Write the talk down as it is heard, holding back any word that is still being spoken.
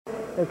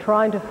They're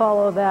trying to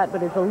follow that,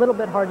 but it's a little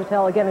bit hard to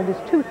tell. Again, it is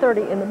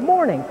 2:30 in the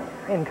morning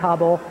in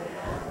Kabul,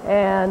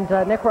 and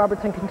Nick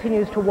Robertson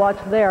continues to watch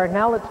there.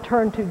 Now let's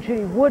turn to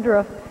Judy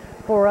Woodruff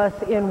for us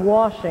in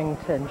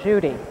Washington.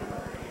 Judy.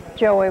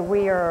 Joey,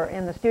 we are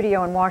in the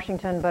studio in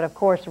Washington, but of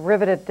course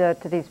riveted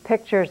to these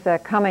pictures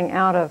coming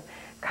out of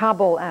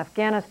Kabul,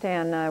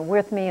 Afghanistan.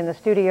 With me in the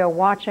studio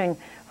watching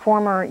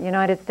former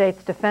United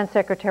States Defense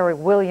Secretary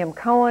William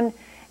Cohen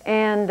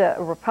and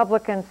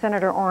Republican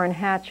Senator Orin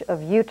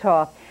of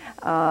Utah.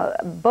 I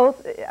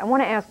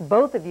want to ask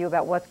both of you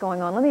about what's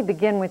going on. Let me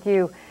begin with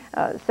you,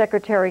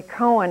 Secretary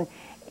Cohen.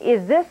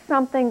 Is this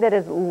something that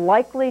is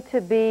likely to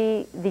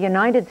be the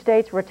United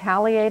States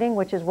retaliating,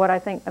 which is what I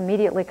think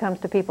immediately comes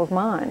to people's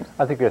minds?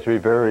 I think we have to be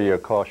very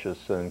cautious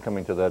in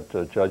coming to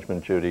that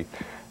judgment, Judy.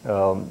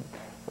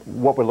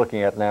 What we're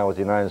looking at now is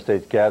the United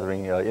States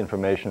gathering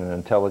information and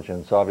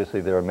intelligence. Obviously,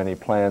 there are many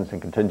plans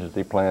and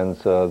contingency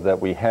plans that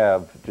we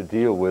have to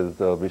deal with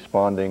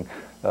responding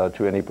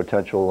to any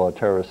potential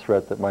terrorist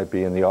threat that might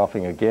be in the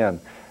offing again.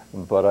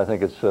 But I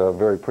think it's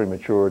very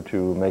premature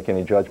to make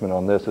any judgment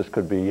on this. This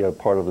could be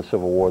part of the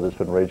civil war that's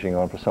been raging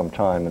on for some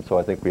time, and so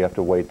I think we have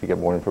to wait to get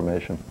more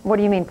information. What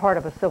do you mean part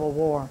of a civil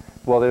war?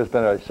 Well, there's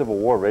been a civil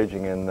war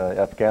raging in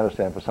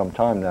Afghanistan for some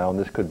time now, and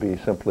this could be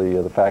simply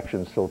the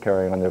factions still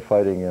carrying on their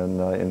fighting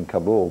in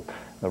Kabul,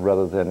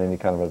 rather than any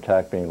kind of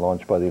attack being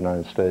launched by the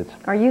United States.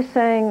 Are you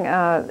saying,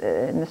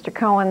 Mr.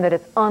 Cohen, that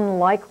it's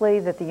unlikely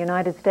that the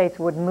United States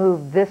would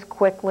move this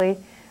quickly?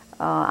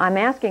 I'm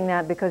asking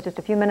that because just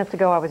a few minutes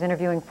ago I was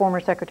interviewing former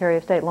Secretary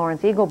of State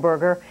Lawrence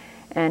Eagleburger,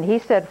 and he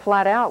said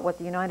flat out what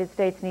the United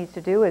States needs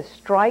to do is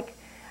strike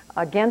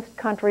against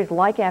countries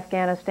like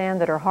Afghanistan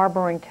that are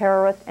harboring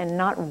terrorists and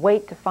not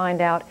wait to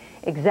find out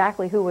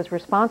exactly who was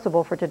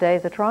responsible for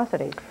today's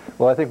atrocities.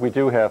 Well, I think we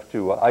do have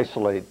to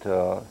isolate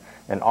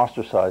and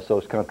ostracize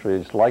those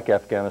countries like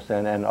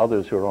Afghanistan and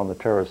others who are on the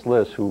terrorist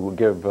list who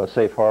give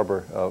safe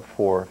harbor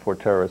for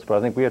terrorists. But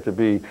I think we have to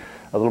be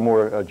a little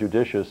more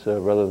judicious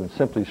rather than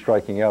simply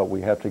striking out.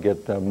 We have to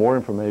get more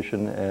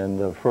information,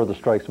 and further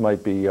strikes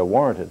might be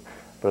warranted.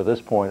 But at this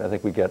point, I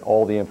think we get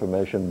all the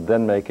information,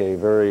 then make a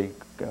very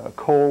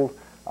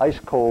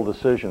ice-cold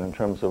decision in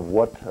terms of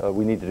what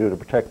we need to do to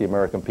protect the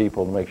American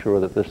people and make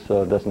sure that this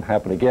doesn't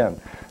happen again.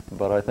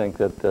 But I think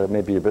that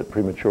may be a bit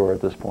premature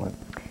at this point.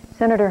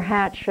 Senator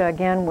Hatch,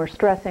 again, we're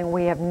stressing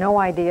we have no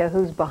idea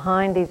who's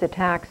behind these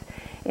attacks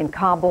in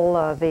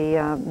Kabul,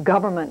 the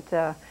government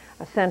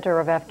center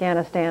of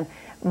Afghanistan.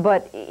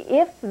 But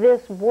if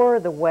this were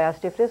the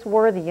West, if this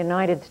were the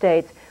United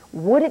States,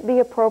 would it be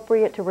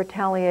appropriate to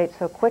retaliate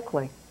so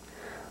quickly?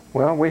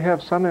 Well, we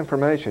have some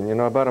information. You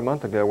know, about a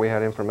month ago we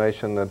had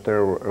information that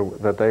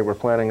they were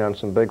planning on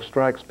some big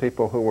strikes,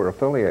 people who were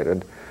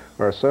affiliated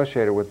or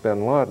associated with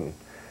Bin Laden.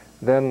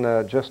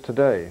 Then just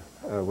today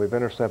we've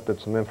intercepted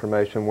some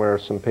information where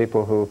some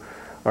people who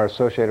are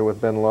associated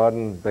with Bin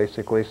Laden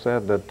basically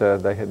said that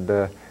they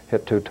had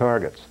hit 2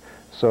 targets.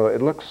 So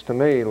it looks to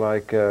me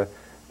like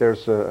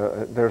there's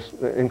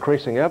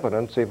increasing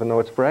evidence, even though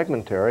it's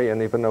fragmentary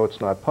and even though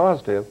it's not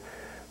positive,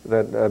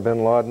 that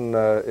Bin Laden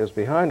is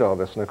behind all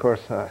this. And of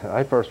course,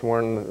 I first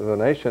warned the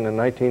nation in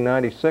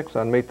 1996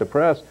 on Meet the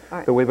Press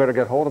that we better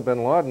get hold of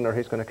Bin Laden or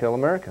he's going to kill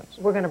Americans.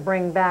 We're going to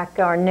bring back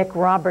our Nick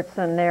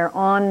Robertson there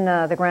on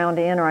the ground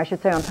or I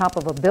should say on top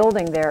of a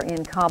building there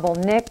in Kabul.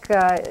 Nick,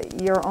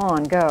 you're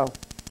on. Go.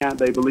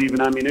 They believe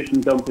an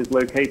ammunition dump is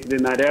located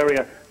in that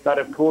area. That,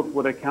 of course,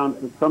 would account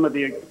for some of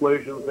the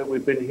explosions that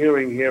we've been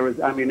hearing here as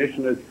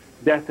ammunition has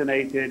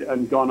detonated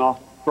and gone off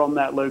from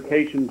that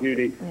location,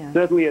 Judy. Yeah.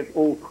 Certainly it's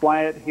all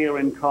quiet here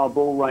in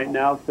Kabul right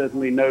now.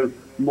 Certainly no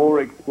more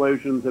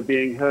explosions are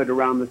being heard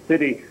around the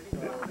city.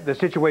 The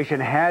situation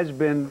has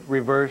been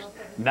reversed.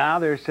 Now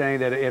they're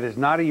saying that it is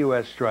not a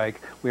U.S. strike.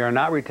 We are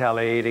not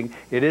retaliating.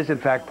 It is, in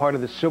fact, part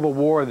of the civil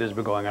war that has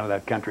been going on in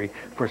that country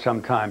for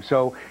some time.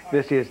 So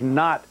this is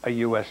not a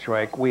U.S.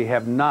 strike. We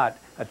have not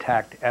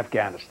attacked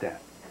Afghanistan.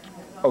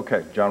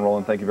 Okay, John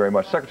Rowland, thank you very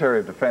much. Secretary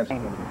of Defense.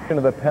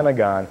 Of the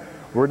Pentagon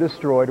were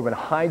destroyed when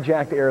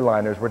hijacked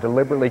airliners were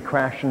deliberately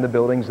crashed into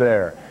buildings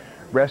there.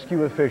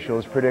 Rescue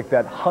officials predict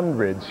that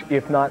hundreds,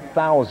 if not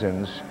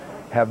thousands,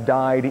 have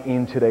died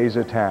in today's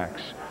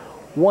attacks.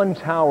 One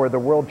tower, the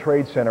World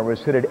Trade Center,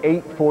 was hit at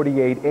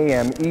 8:48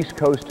 a.m. East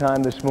Coast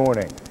time this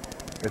morning.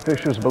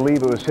 Officials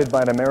believe it was hit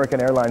by an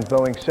American Airlines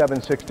Boeing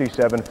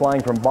 767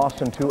 flying from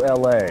Boston to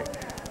L.A.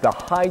 The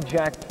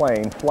hijacked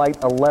plane, Flight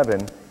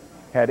 11,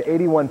 had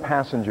 81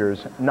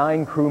 passengers,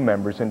 9 crew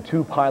members, and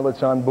 2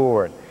 pilots on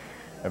board.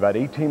 About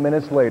 18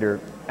 minutes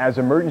later, as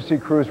emergency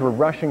crews were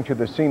rushing to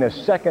the scene, a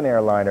second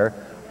airliner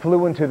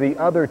flew into the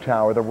other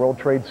tower, the World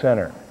Trade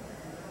Center.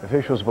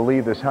 Officials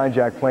believe this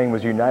hijacked plane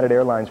was United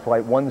Airlines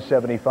Flight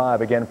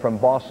 175, again from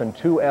Boston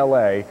to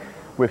L.A.,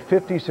 with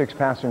 56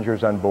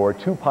 passengers on board,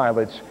 2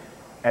 pilots,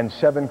 and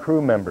 7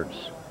 crew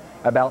members.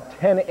 About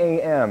 10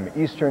 a.m.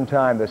 Eastern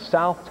Time, the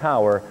South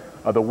Tower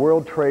of the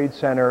World Trade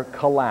Center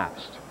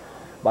collapsed.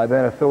 By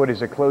then, authorities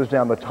had closed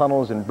down the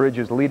tunnels and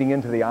bridges leading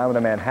into the island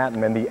of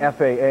Manhattan, and the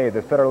FAA,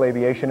 the Federal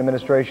Aviation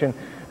Administration,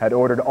 had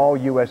ordered all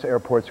U.S.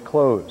 airports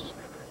closed.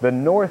 The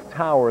North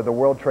Tower of the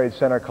World Trade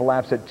Center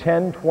collapsed at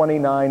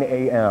 10:29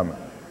 a.m.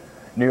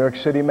 New York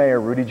City Mayor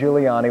Rudy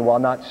Giuliani, while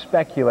not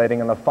speculating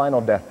on the final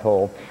death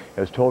toll,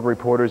 has told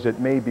reporters it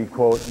may be,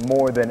 quote,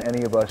 more than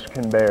any of us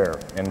can bear,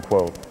 end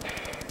quote.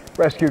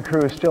 Rescue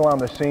crews still on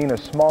the scene. A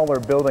smaller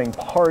building,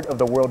 part of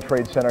the World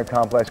Trade Center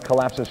complex,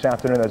 collapsed this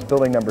afternoon. That's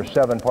building number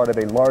 7, part of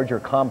a larger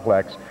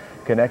complex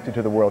connected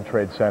to the World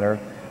Trade Center.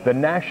 The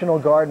National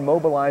Guard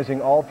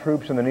mobilizing all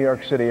troops in the New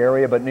York City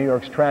area, but New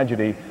York's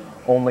tragedy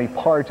only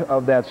part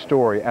of that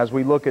story. As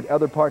we look at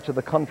other parts of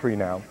the country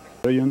now.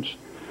 Civilians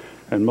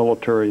and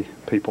military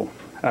people,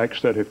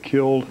 acts that have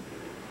killed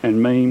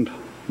and maimed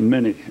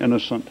many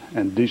innocent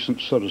and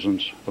decent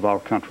citizens of our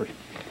country.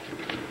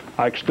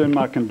 I extend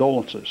my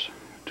condolences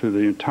to the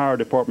entire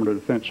Department of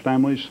Defense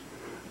families,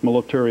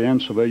 military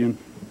and civilian,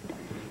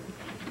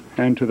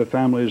 and to the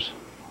families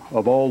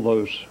of all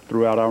those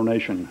throughout our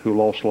nation who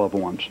lost loved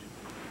ones.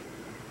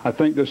 I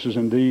think this is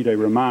indeed a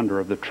reminder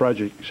of the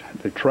tragedy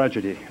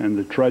and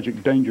the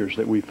tragic dangers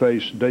that we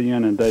face day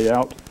in and day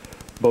out,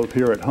 both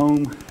here at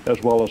home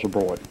as well as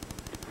abroad.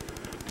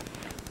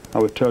 I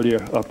would tell you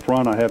up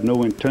front, I have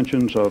no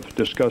intentions of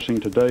discussing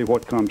today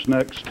what comes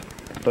next,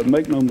 but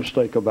make no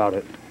mistake about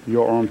it,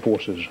 your armed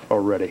forces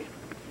are ready.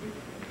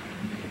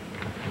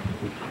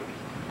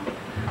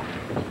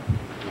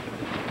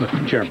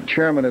 Chairman.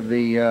 Chairman of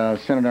the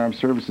Senate Armed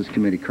Services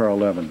Committee, Carl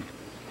Levin.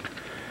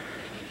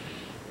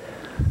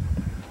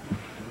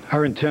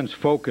 Our intense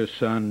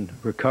focus on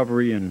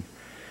recovery and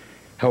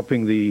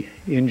helping the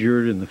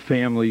injured and the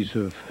families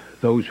of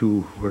those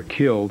who were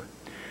killed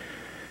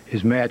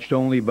is matched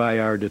only by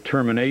our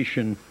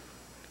determination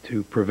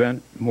to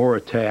prevent more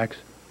attacks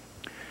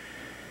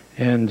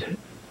and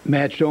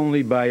matched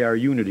only by our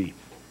unity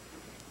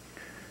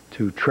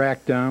to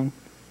track down,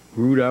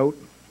 root out,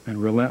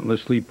 and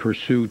relentlessly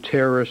pursue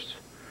terrorists,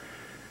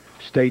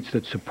 states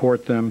that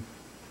support them,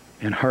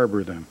 and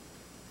harbor them.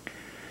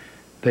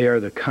 They are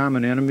the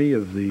common enemy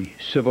of the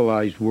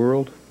civilized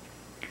world.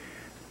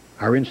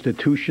 Our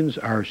institutions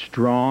are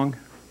strong,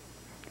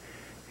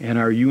 and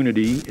our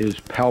unity is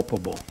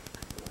palpable.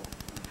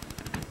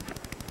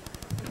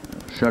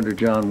 Senator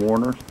John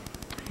Warner.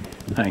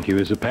 Thank you.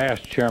 As a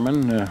past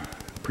chairman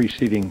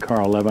preceding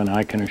Carl Levin,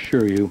 I can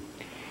assure you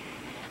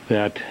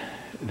that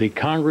the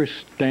Congress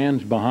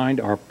stands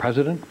behind our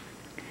president,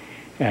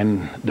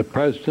 and the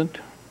president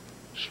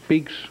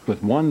speaks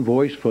with one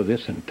voice for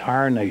this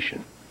entire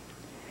nation.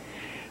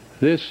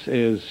 This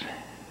is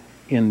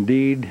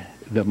indeed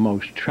the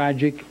most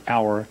tragic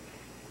hour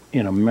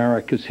in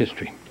America's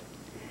history.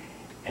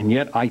 And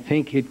yet I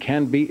think it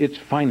can be its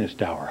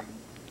finest hour,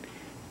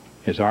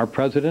 as our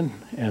president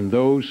and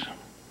those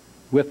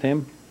with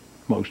him,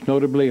 most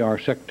notably our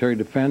Secretary of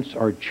Defense,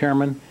 our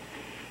chairman,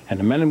 and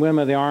the men and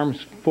women of the armed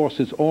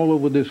forces all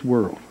over this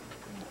world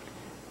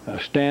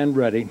stand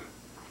ready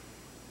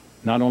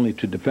not only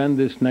to defend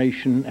this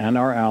nation and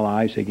our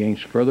allies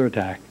against further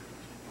attack,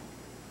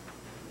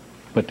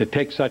 but to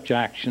take such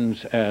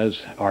actions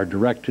as are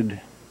directed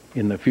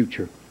in the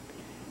future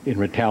in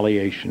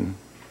retaliation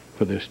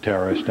for this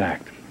terrorist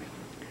act.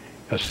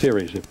 A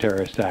series of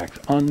terrorist acts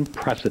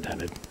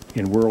unprecedented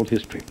in world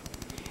history.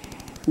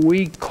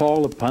 We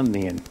call upon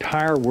the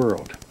entire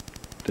world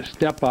to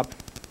step up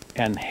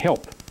and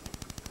help,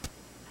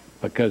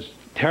 because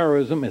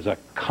terrorism is a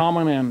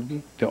common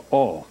enemy to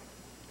all,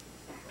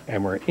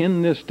 and we're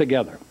in this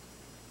together.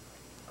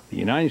 The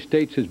United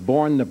States has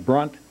borne the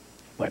brunt,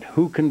 but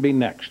who can be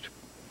next?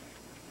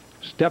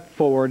 Step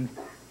forward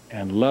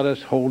and let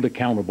us hold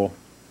accountable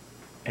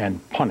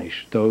and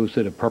punish those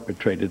that have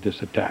perpetrated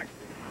this attack.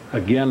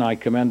 Again, I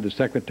commend the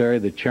Secretary,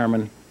 the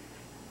Chairman,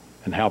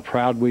 and how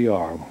proud we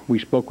are. We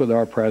spoke with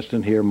our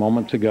President here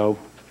moments ago.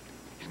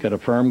 He's got a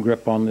firm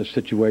grip on this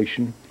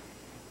situation,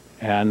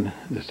 and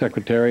the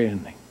Secretary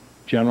and the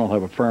General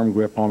have a firm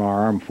grip on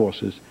our armed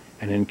forces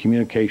and in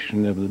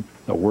communication of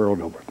the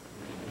world over.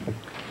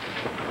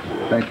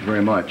 Thank you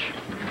very much.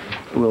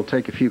 We'll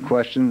take a few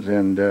questions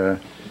and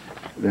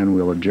then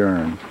we'll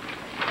adjourn.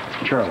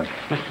 Charlie.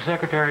 Mr.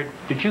 Secretary,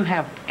 did you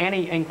have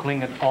any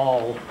inkling at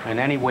all, in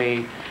any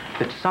way,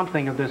 that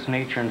something of this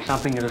nature and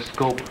something of this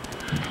scope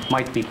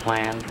might be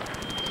planned?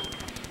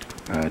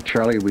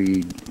 Charlie,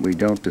 we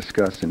don't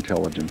discuss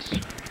intelligence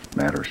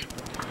matters.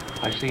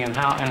 I see. And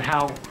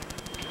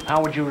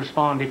how would you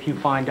respond if you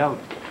find out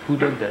who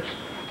did this?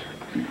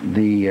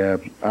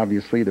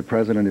 Obviously, the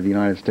President of the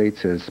United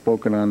States has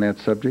spoken on that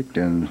subject,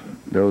 and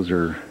those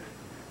are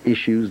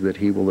issues that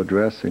he will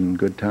address in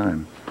good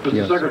time. Mr.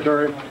 Yes.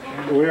 Secretary,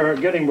 we are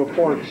getting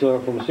reports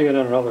from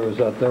CNN and others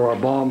that there are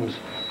bombs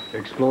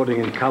exploding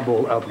in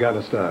Kabul,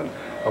 Afghanistan.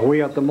 Are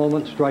we at the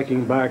moment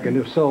striking back, and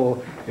if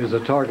so, is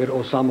the target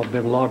Osama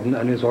Bin Laden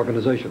and his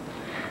organization?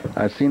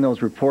 I've seen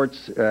those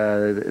reports.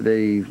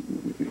 They,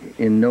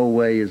 in no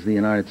way is the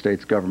United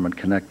States government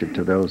connected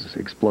to those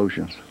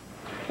explosions.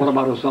 What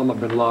about Osama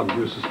Bin Laden?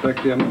 Do you suspect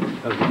him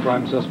as the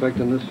prime suspect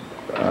in this?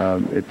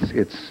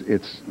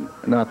 It's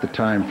not the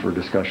time for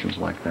discussions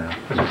like that.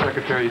 Mr.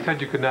 Secretary, you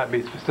said you could not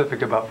be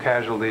specific about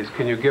casualties.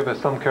 Can you give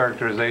us some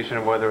characterization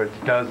of whether it's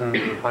dozens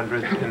or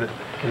hundreds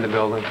in the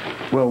building?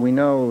 Well, we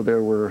know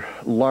there were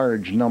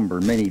large number,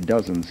 many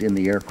dozens in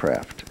the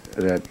aircraft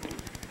that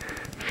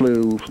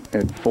flew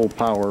at full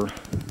power,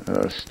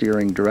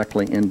 steering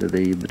directly into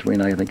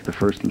between I think the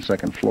first and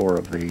second floor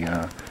of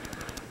the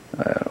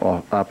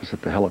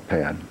opposite the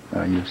helipad.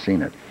 You've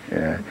seen it.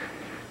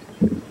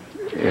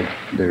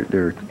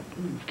 There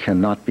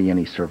cannot be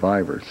any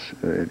survivors.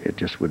 It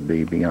just would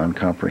be beyond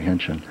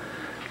comprehension.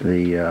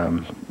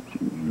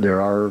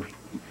 There are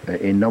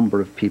a number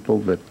of people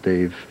that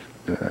they've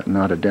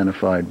not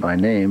identified by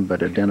name,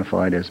 but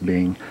identified as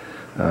being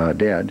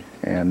dead,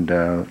 and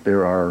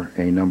there are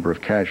a number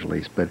of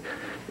casualties. But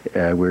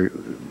the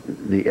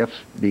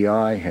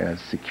FBI has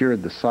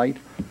secured the site,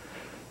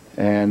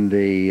 and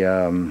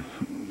the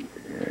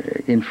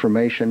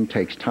information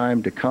takes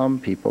time to come.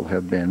 People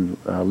have been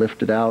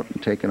lifted out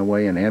and taken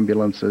away in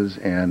ambulances,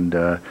 and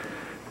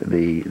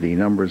the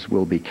numbers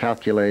will be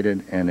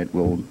calculated, and it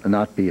will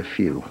not be a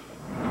few.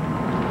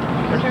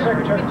 Mr.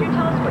 Secretary, could you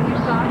tell us what you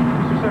saw?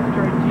 Mr.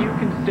 Secretary, do you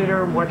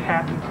consider what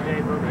happened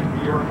today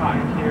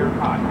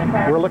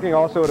We're looking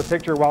also at a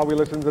picture while we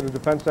listen to the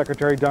Defense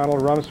Secretary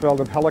Donald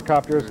Rumsfeld of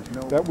helicopters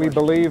that we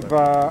believe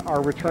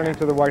are returning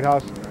to the White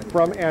House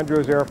from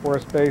Andrews Air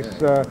Force Base.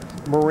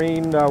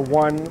 Marine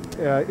One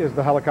is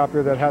the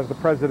helicopter that has the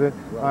president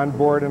on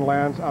board and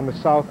lands on the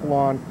south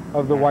lawn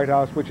of the White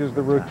House, which is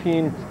the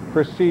routine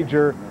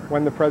procedure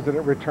when the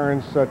president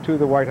returns to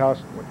the White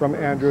House from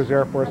Andrews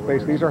Air Force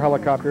Base. These are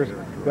helicopters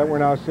that we're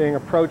now seeing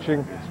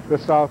approaching the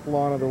south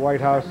lawn of the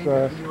White House.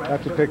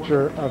 That's a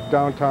picture of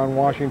downtown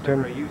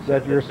Washington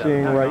that you're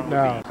seeing right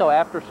now. So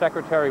after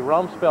Secretary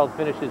Rumsfeld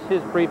finishes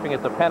his briefing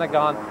at the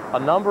Pentagon, a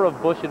number of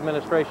Bush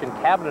administration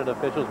cabinet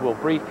officials will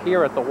brief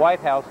here at the White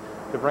House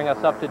to bring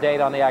us up to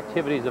date on the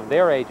activities of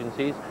their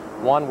agencies.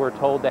 One, we're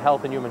told, the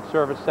Health and Human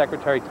Service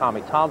Secretary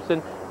Tommy Thompson,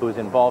 who is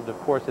involved, of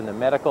course, in the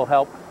medical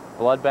help,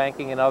 blood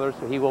banking, and others.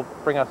 So he will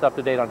bring us up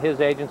to date on his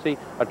agency.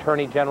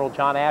 Attorney General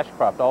John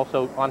Ashcroft,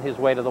 also on his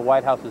way to the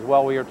White House as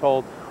well, we are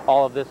told.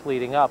 All of this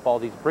leading up, all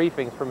these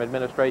briefings from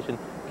administration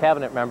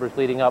cabinet members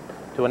leading up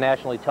to a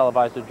nationally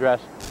televised address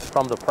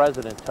from the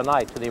president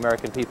tonight to the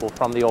American people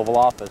from the Oval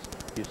Office.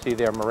 You see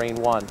there Marine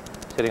One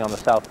sitting on the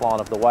south lawn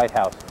of the White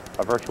House,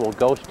 a virtual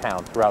ghost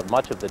town throughout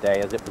much of the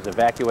day as it was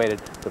evacuated.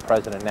 The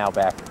president now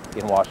back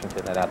in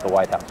Washington and at the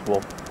White House.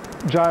 Wolf.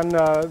 John,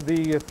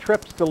 the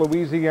trips to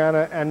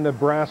Louisiana and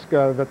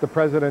Nebraska that the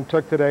president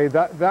took today,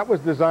 that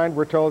was designed,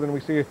 we're told, and we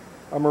see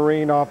a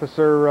Marine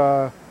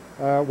officer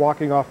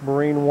walking off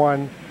Marine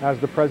One as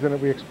the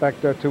president we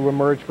expect to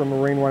emerge from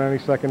Marine One any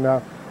second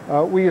now.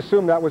 We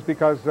assume that was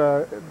because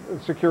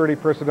security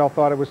personnel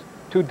thought it was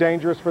too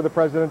dangerous for the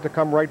president to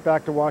come right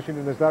back to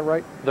Washington. Is that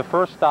right? The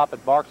first stop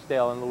at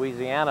Barksdale in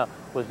Louisiana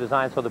was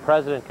designed so the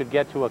president could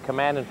get to a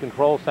command and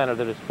control center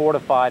that is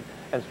fortified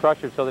and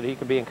structured so that he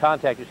could be in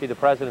contact. You see the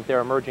president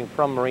there emerging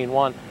from Marine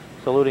One,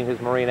 saluting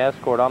his Marine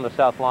escort on the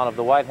south lawn of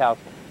the White House.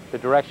 The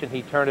direction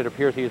he turned, it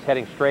appears he was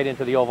heading straight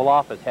into the Oval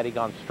Office. Had he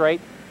gone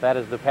straight, that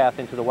is the path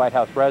into the White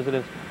House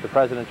residence. The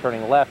president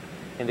turning left,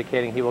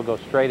 indicating he will go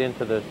straight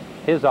into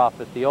his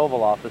office, the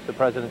Oval Office. The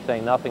president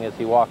saying nothing as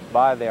he walks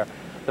by there.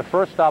 The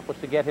first stop was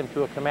to get him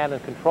to a command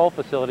and control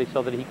facility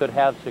so that he could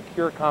have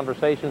secure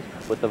conversations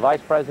with the vice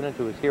president,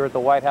 who is here at the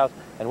White House,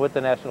 and with the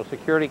National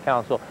Security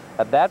Council.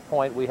 At that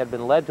point, we had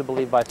been led to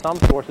believe by some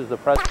sources the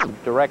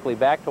president directly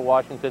back to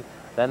Washington.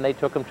 Then they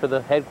took him to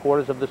the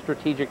headquarters of the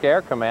Strategic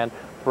Air Command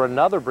for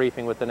another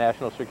briefing with the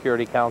National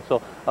Security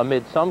Council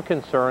amid some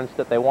concerns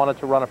that they wanted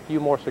to run a few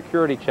more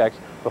security checks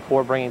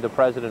before bringing the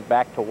president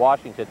back to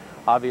Washington.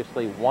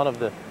 Obviously, one of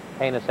the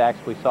heinous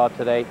acts we saw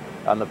today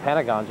on the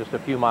Pentagon just a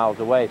few miles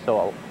away,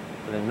 so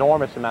an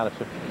enormous amount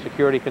of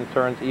security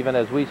concerns. Even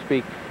as we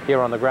speak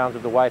here on the grounds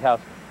of the White House,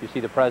 you see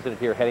the president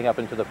here heading up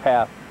into the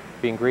path,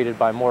 being greeted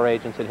by more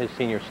agents and his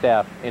senior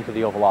staff into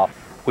the Oval Office.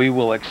 We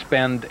will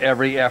expend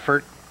every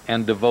effort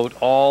and devote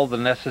all the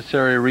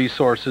necessary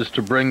resources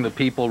to bring the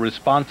people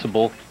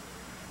responsible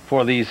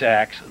for these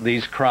acts,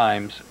 these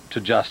crimes,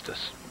 to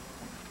justice.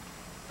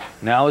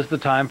 Now is the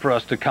time for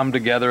us to come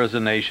together as a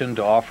nation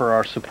to offer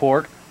our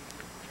support,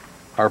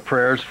 our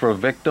prayers for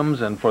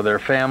victims and for their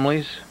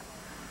families,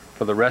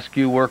 for the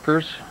rescue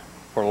workers,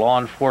 for law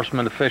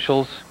enforcement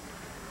officials,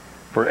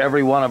 for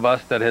every one of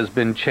us that has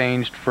been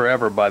changed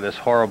forever by this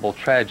horrible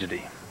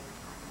tragedy.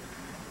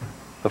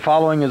 The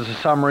following is a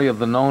summary of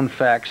the known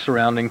facts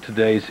surrounding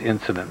today's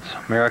incidents.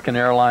 American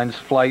Airlines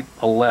Flight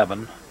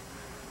 11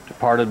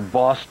 departed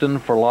Boston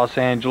for Los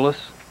Angeles,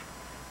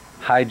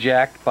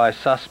 hijacked by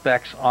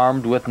suspects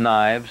armed with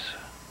knives.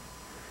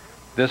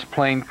 This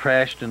plane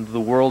crashed into the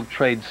World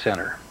Trade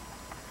Center.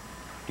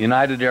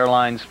 United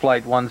Airlines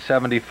Flight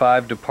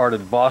 175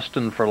 departed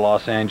Boston for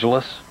Los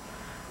Angeles,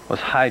 was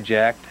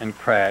hijacked and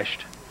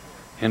crashed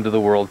into the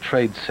World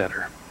Trade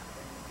Center.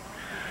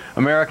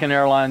 American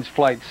Airlines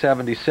Flight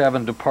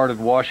 77 departed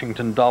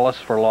Washington Dulles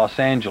for Los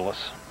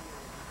Angeles,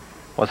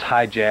 was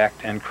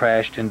hijacked and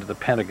crashed into the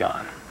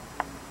Pentagon.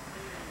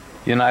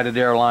 United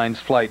Airlines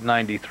Flight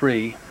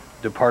 93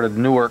 departed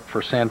Newark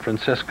for San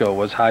Francisco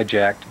was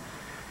hijacked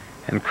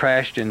and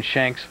crashed in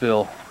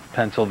Shanksville,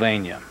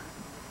 Pennsylvania.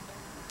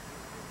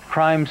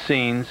 Crime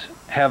scenes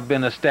have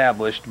been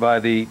established by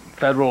the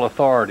federal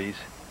authorities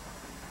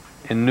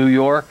in New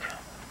York,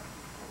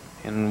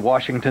 in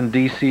Washington,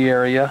 D.C.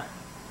 area,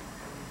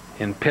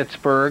 in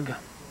Pittsburgh,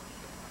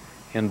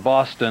 in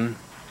Boston,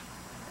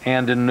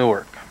 and in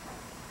Newark.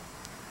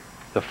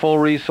 The full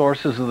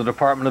resources of the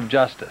Department of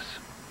Justice,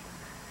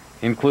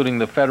 including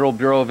the Federal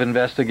Bureau of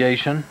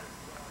Investigation,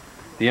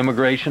 the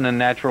Immigration and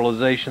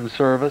Naturalization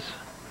Service,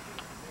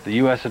 the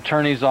U.S.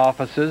 Attorney's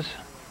offices,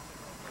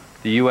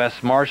 the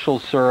U.S.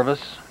 Marshals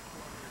Service,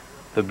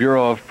 the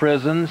Bureau of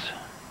Prisons,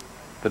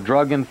 the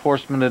Drug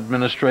Enforcement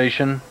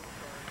Administration,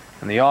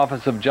 and the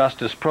Office of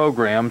Justice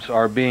Programs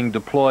are being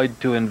deployed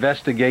to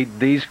investigate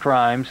these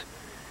crimes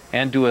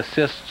and to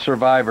assist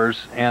survivors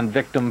and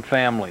victim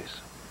families.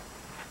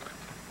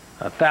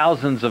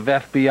 Thousands of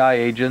FBI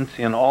agents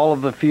in all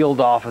of the field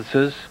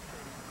offices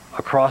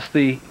across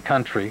the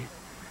country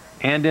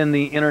and in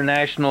the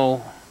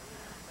international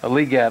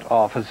legat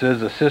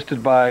offices,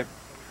 assisted by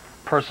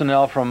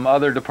personnel from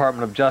other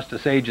Department of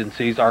Justice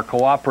agencies, are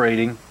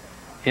cooperating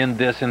in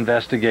this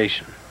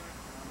investigation.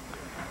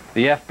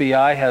 The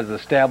FBI has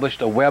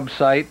established a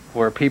website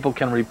where people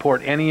can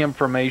report any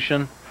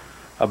information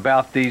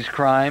about these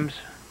crimes.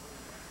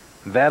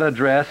 That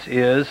address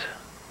is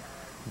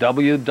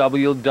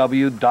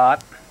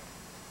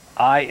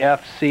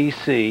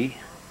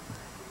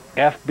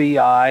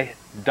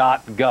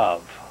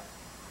www.ifccfbi.gov.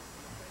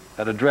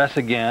 That address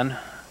again,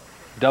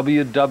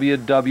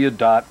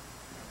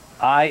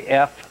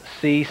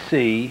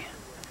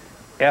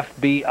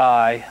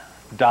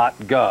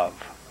 www.ifccfbi.gov.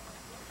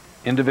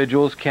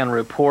 Individuals can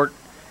report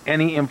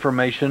any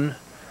information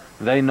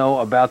they know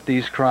about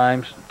these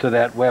crimes to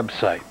that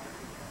website.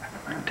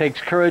 It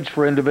takes courage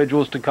for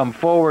individuals to come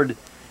forward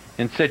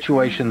in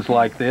situations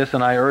like this,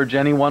 and I urge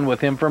anyone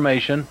with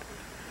information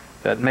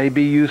that may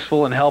be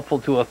useful and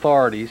helpful to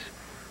authorities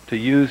to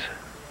use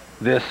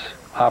this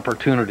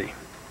opportunity.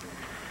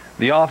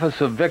 The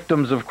Office of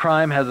Victims of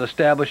Crime has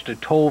established a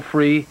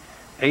toll-free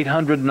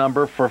 800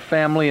 number for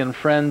family and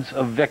friends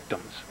of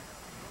victims.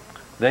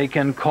 They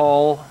can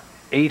call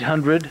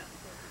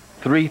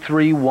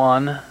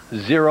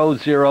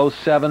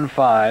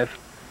 800-331-0075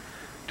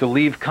 to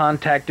leave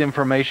contact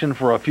information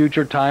for a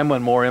future time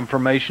when more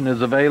information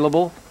is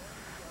available,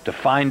 to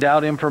find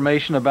out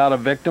information about a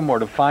victim, or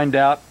to find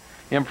out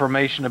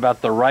information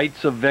about the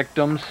rights of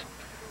victims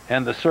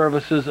and the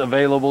services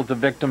available to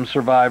victim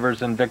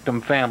survivors and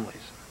victim families.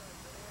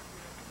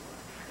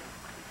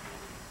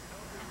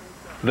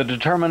 The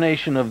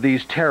determination of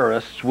these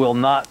terrorists will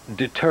not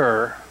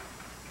deter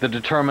the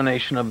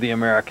determination of the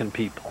American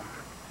people.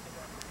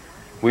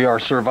 We are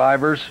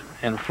survivors,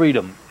 and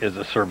freedom is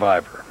a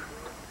survivor.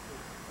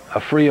 A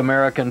free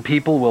American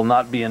people will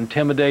not be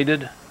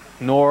intimidated,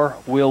 nor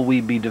will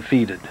we be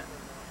defeated.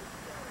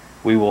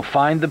 We will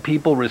find the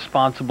people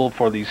responsible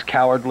for these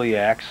cowardly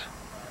acts,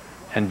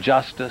 and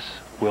justice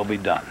will be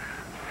done.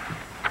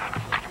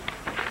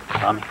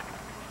 Tommy?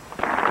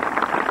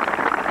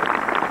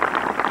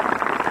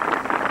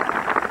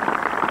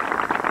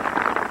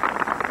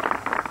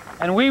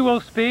 And we will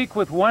speak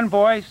with one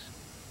voice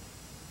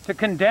to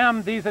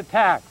condemn these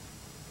attacks,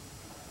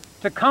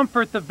 to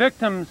comfort the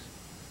victims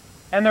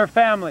and their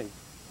families,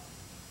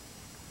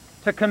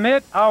 to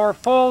commit our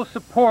full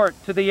support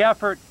to the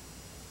effort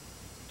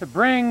to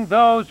bring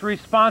those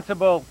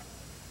responsible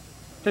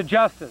to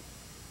justice.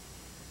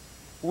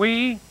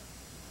 We,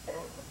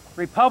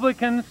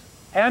 Republicans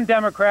and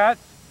Democrats,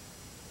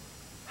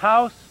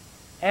 House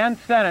and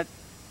Senate,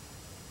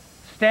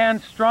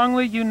 stand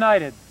strongly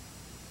united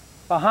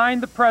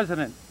behind the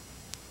President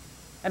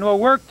and will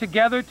work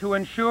together to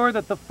ensure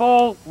that the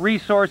full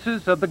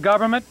resources of the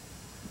government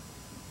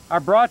are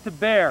brought to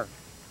bear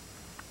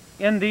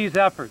in these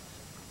efforts.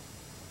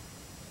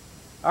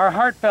 Our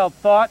heartfelt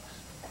thoughts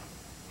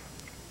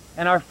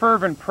and our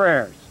fervent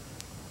prayers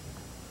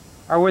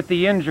are with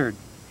the injured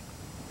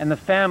and the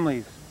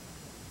families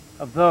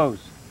of those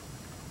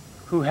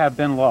who have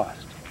been lost.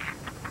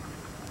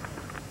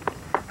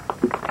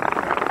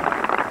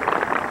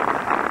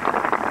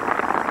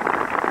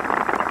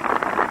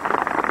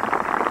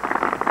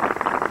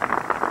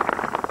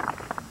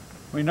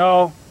 We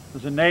know,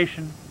 as a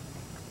nation,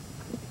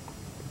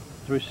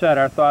 as we said,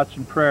 our thoughts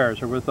and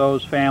prayers are with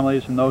those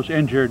families and those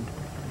injured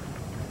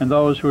and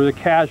those who are the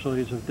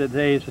casualties of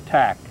today's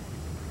attack.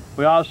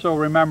 We also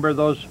remember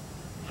those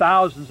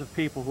thousands of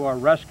people who are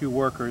rescue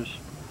workers.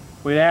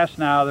 We ask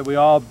now that we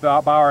all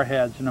bow our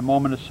heads in a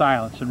moment of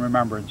silence and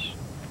remembrance.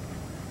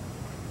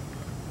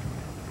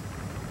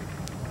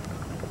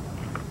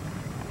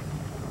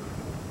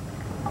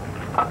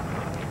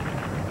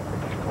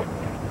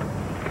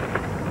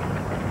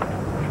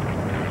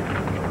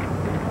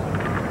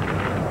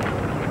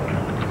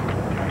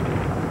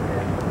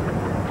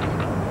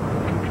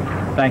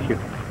 Thank you.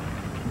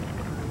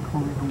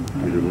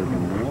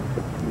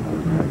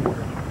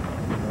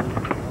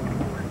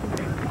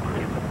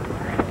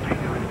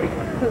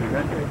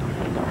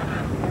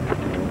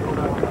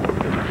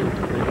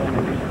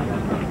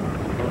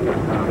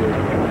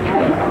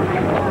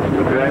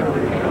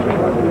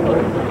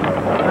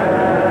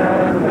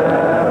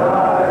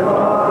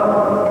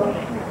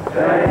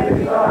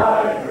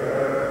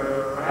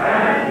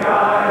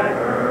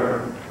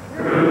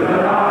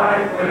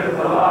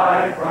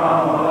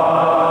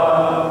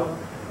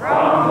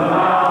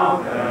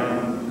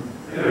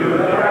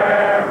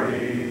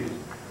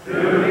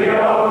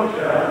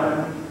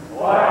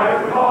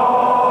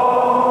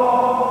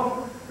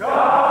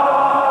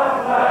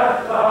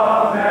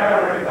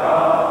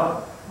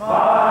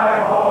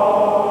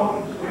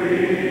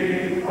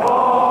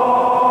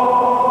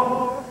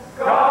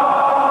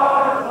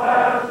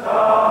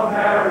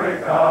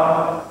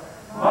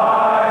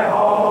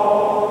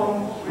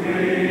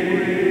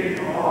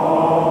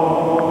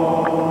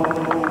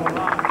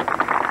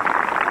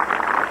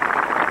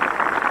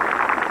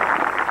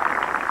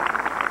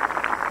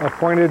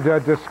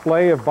 Pointed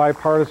display of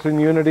bipartisan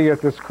unity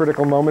at this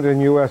critical moment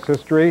in U.S.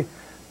 history. It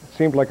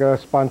seemed like a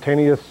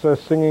spontaneous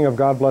singing of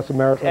God Bless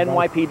America.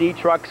 NYPD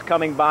trucks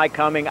coming by,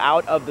 coming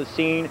out of the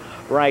scene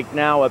right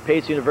now.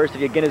 Pace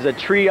University, again, is a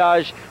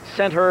triage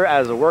center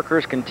as the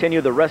workers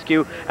continue the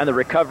rescue and the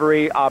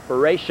recovery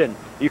operation.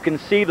 You can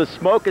see the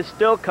smoke is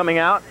still coming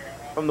out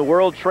from the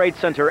World Trade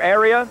Center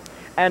area,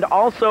 and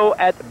also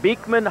at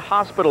Beekman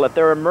Hospital, at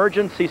their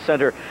emergency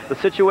center. The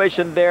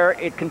situation there,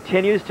 it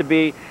continues to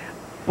be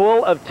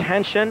full of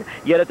tension,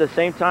 yet at the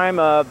same time,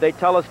 they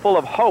tell us full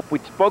of hope. We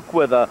spoke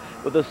with a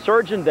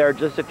surgeon there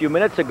just a few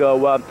minutes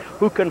ago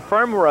who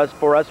confirmed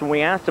for us when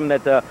we asked him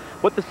that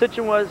what the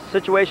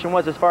situation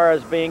was as far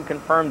as being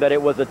confirmed that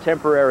it was a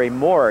temporary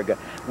morgue.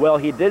 Well,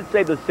 he did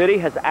say the city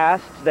has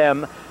asked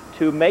them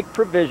to make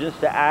provisions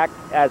to act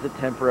as a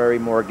temporary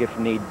morgue if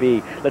need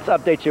be. Let's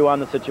update you on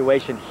the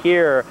situation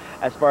here.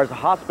 As far as the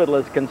hospital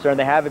is concerned,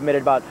 they have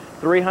admitted about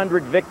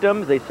 300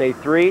 victims. They say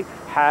 3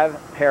 have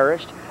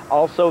perished.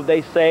 Also,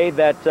 they say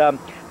that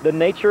the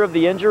nature of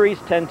the injuries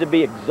tend to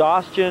be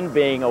exhaustion,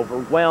 being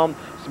overwhelmed,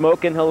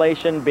 smoke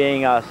inhalation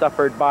being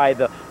suffered by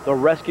the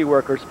rescue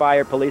workers,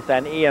 fire, police,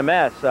 and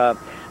EMS.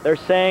 They're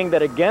saying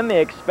that, again,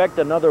 they expect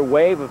another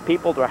wave of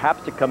people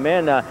perhaps to come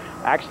in.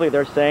 Actually,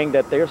 they're saying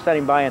that they're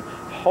standing by and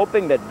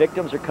hoping that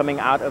victims are coming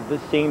out of this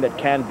scene that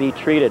can be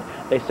treated.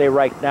 They say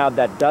right now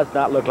that does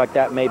not look like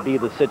that may be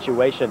the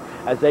situation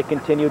as they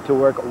continue to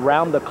work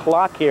round the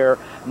clock here,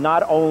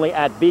 not only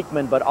at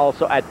Beekman, but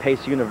also at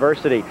Pace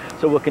University.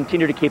 So we'll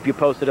continue to keep you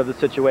posted of the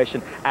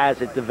situation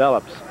as it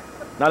develops.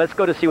 Now let's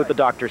go to see what the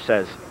doctor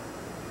says.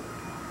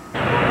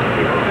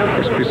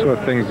 There's these sort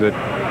of things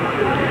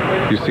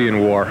that you see in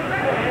war.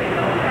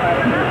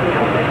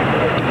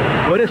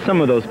 What have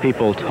some of those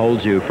people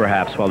told you,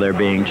 perhaps, while they're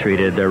being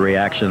treated, their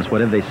reactions?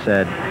 What have they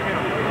said?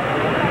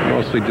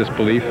 Mostly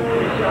disbelief.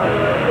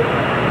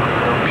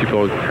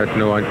 People had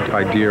no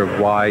idea of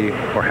why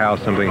or how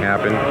something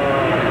happened.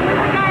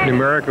 In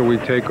America, we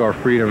take our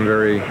freedom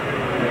very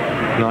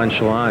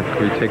nonchalant.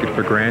 We take it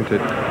for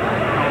granted.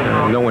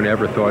 No one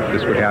ever thought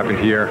this would happen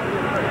here.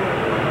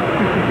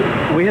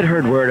 We had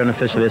heard word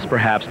unofficially this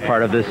perhaps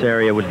part of this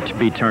area would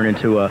be turned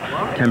into a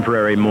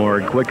temporary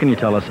morgue. What can you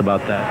tell us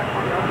about that?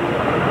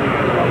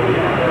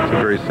 It's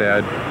a very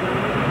sad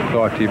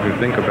thought to even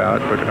think about,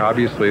 but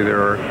obviously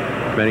there are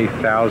many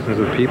thousands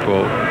of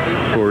people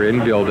who are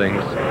in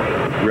buildings.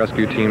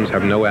 Rescue teams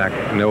have no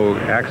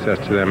access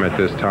to them at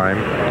this time,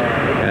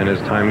 and as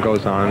time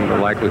goes on, the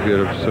likelihood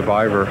of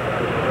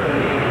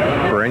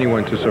for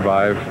anyone to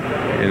survive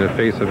in the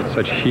face of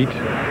such heat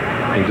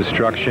and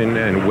destruction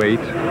and weight,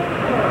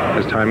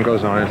 as time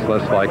goes on, it's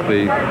less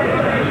likely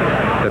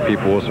that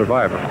people will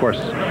survive. Of course,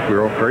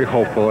 we're very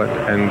hopeful,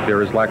 and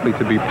there is likely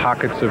to be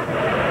pockets of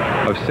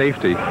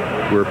safety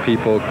where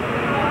people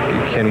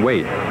can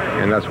wait,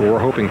 and that's what we're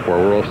hoping for.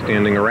 We're all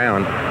standing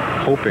around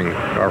hoping.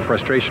 Our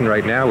frustration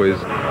right now is,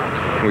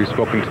 we've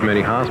spoken to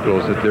many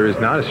hospitals, that there is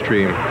not a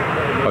stream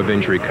of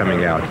injury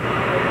coming out.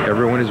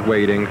 Everyone is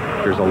waiting,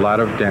 there's a lot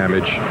of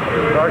damage,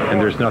 and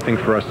there's nothing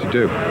for us to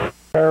do.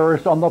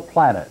 Terrorist on the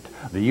planet.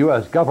 The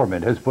U.S.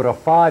 government has put a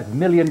 $5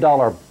 million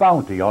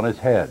bounty on his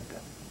head.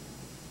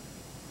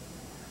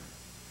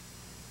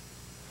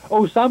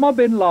 Osama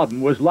Bin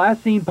Laden was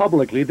last seen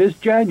publicly this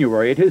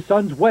January at his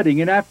son's wedding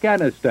in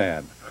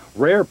Afghanistan.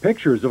 Rare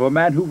pictures of a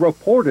man who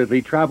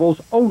reportedly travels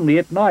only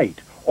at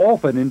night,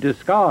 often in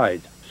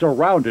disguise,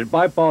 surrounded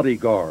by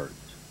bodyguards.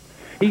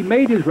 He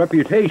made his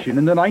reputation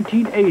in the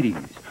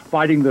 1980s,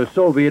 fighting the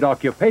Soviet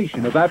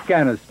occupation of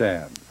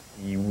Afghanistan.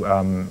 He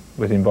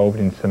was involved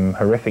in some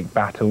horrific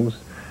battles,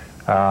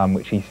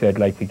 which he said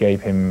later gave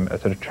him a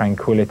sort of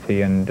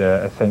tranquility and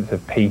a sense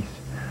of peace.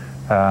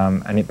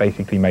 And it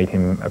basically made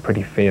him a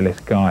pretty fearless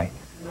guy.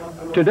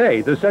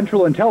 Today, the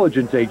Central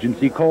Intelligence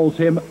Agency calls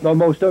him the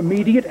most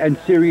immediate and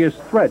serious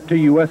threat to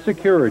U.S.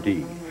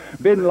 security.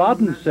 Bin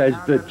Laden says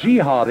the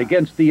jihad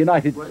against the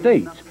United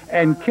States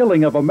and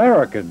killing of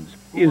Americans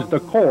is the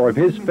core of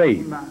his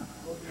faith.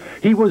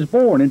 He was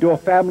born into a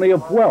family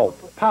of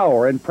wealth,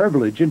 power, and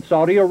privilege in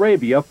Saudi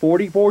Arabia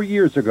 44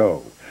 years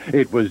ago.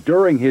 It was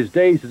during his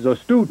days as a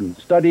student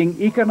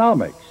studying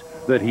economics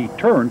that he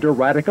turned to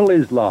radical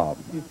Islam.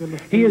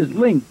 He is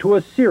linked to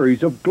a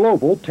series of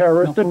global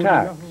terrorist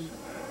attacks.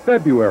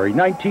 February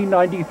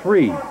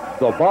 1993,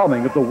 the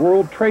bombing of the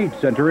World Trade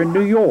Center in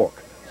New York,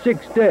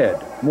 6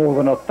 dead, more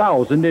than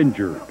 1,000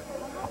 injured.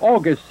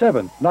 August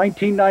 7,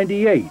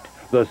 1998,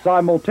 the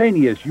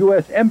simultaneous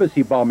U.S.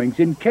 embassy bombings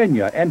in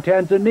Kenya and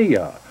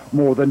Tanzania,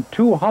 more than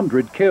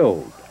 200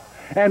 killed.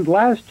 And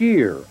last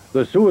year,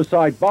 the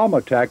suicide bomb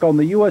attack on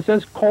the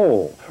USS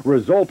Cole,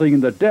 resulting in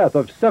the death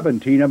of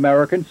 17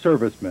 American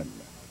servicemen.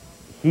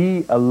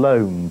 He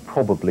alone,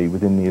 probably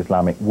within the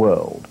Islamic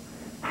world,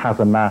 has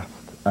amassed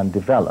and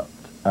developed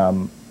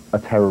a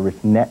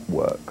terrorist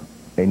network,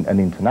 an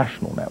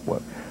international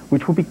network,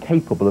 which will be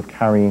capable of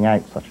carrying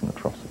out such an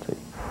atrocity.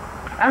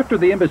 After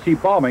the embassy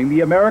bombing,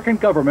 the American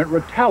government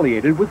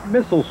retaliated with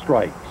missile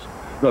strikes.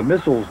 The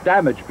missiles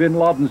damaged bin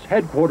Laden's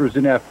headquarters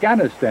in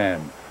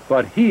Afghanistan,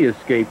 but he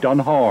escaped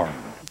unharmed.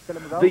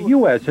 The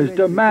U.S. has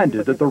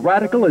demanded that the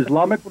radical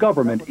Islamic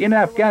government in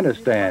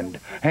Afghanistan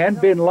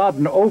hand bin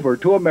Laden over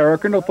to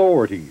American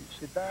authorities.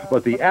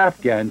 But the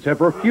Afghans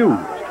have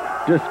refused,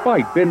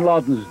 despite bin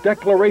Laden's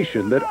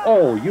declaration that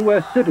all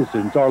U.S.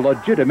 citizens are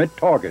legitimate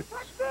targets.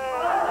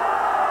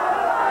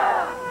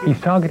 He's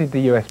targeted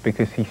the US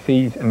because he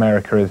sees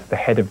America as the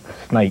head of the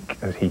snake,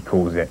 as he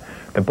calls it.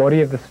 The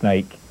body of the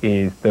snake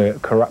is the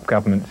corrupt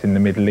governments in the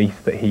Middle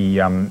East that he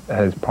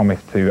has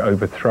promised to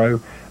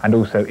overthrow, and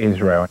also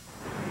Israel.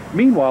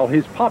 Meanwhile,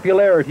 his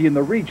popularity in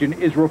the region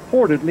is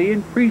reportedly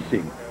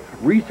increasing.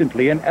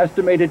 Recently, an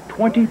estimated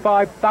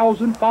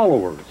 25,000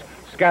 followers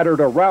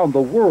scattered around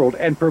the world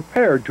and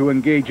prepared to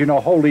engage in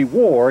a holy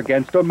war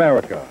against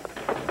America.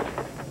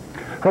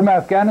 From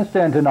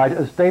Afghanistan tonight,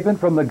 a statement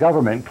from the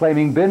government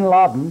claiming bin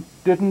Laden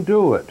didn't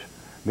do it.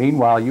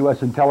 Meanwhile,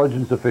 U.S.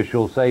 intelligence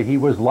officials say he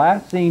was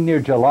last seen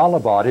near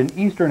Jalalabad in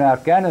eastern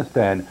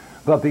Afghanistan,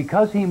 but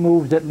because he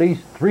moves at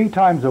least 3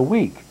 times a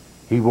week,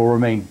 he will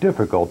remain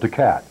difficult to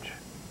catch.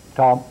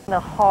 Tom? The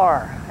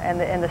horror and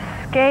the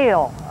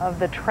scale of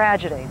the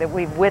tragedy that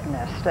we've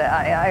witnessed,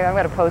 I'm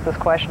going to pose this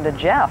question to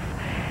Jeff.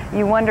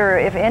 You wonder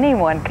if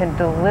anyone can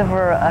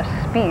deliver a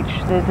speech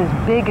that's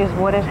as big as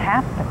what has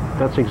happened.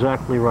 That's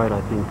exactly right,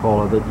 I think,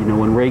 Paula, that, you know,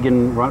 when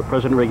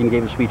President Reagan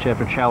gave a speech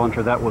after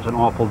Challenger, that was an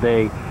awful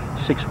day.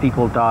 6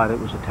 people died. It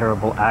was a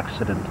terrible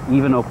accident.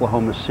 Even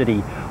Oklahoma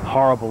City,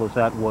 horrible as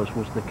that was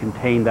the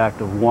contained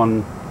act of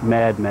one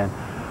madman.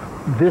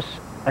 This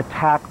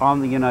attack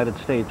on the United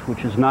States,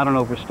 which is not an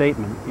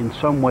overstatement, in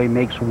some way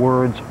makes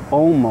words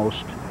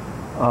almost,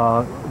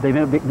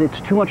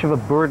 it's too much of a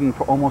burden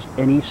for almost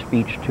any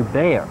speech to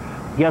bear.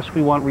 Yes,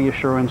 we want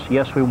reassurance.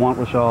 Yes, we want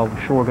resolve.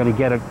 Sure, we're going to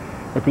get it.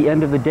 At the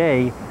end of the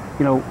day,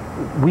 you know,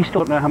 we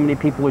still don't know how many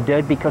people are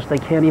dead because they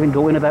can't even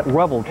go into that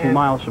rubble 2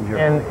 miles from here.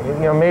 And,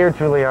 you know, Mayor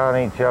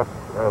Giuliani, Jeff,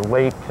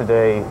 late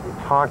today,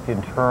 talked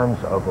in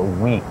terms of a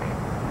week,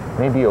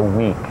 maybe a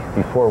week,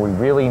 before we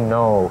really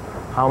know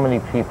how many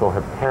people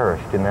have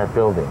perished in that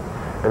building.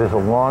 It is a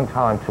long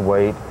time to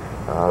wait.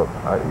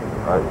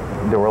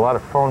 There were a lot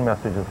of phone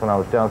messages when I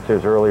was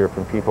downstairs earlier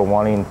from people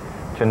wanting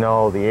to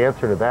know the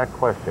answer to that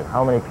question.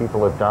 How many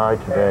people have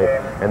died today?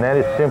 And that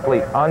is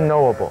simply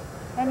unknowable.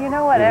 And you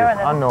know what, Aaron,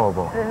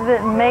 unknowable.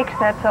 That makes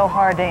that so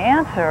hard to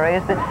answer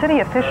is that city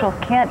officials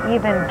can't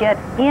even get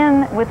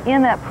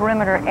within that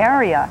perimeter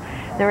area.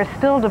 There is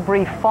still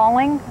debris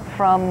falling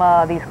from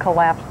these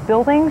collapsed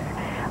buildings,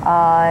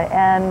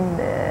 and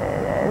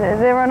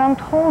there are an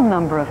untold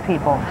number of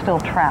people still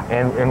trapped.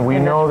 And we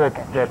know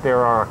that there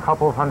are a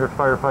couple of hundred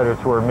firefighters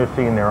who are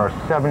missing. There are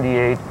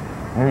 78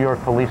 New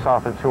York police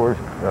officers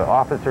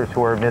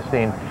who are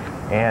missing.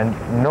 And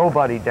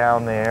nobody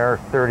down there,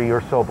 30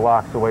 or so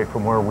blocks away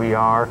from where we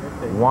are,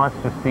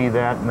 wants to see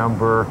that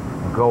number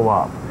go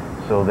up.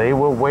 So they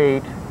will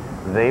wait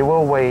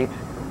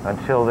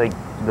until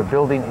the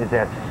building is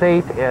as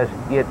safe as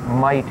it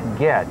might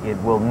get.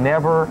 It will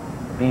never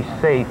be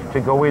safe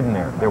to go in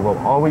there. There will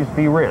always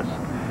be risk,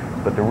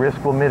 but the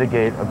risk will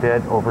mitigate a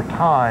bit over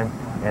time,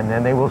 and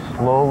then they will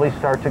slowly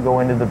start to go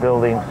into the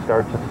building,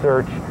 start to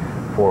search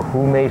for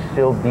who may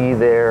still be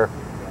there.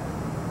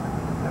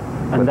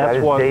 And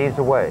that's days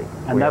away.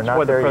 And that's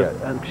why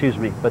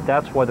but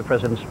that's why the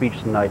president's speech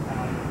tonight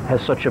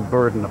has such a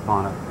burden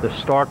upon it. The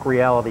stark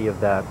reality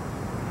of that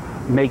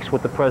makes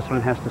what the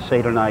president has to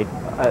say tonight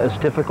as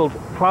difficult,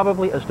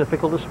 probably as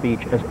difficult a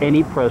speech as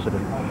any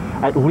president,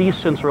 at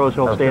least since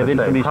Roosevelt's Day of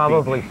Infamy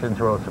probably since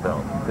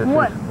Roosevelt. This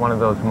is one of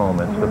those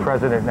moments. The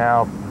president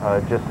now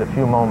just a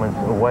few moments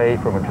away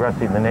from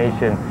addressing the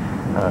nation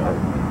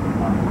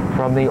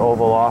from the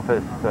Oval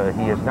Office.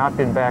 He has not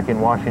been back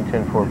in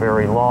Washington for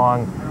very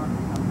long.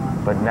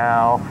 But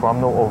now, from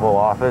the Oval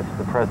Office,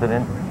 the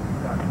president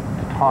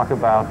to talk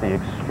about the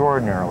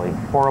extraordinarily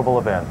horrible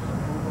events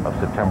of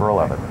September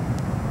 11th.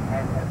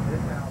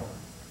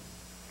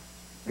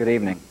 Good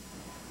evening.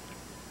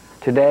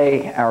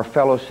 Today, our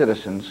fellow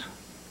citizens,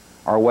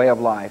 our way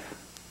of life,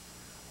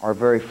 our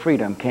very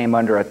freedom came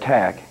under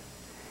attack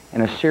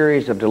in a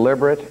series of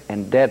deliberate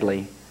and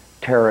deadly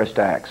terrorist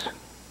acts.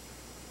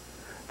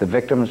 The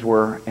victims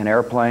were in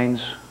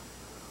airplanes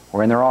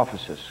or in their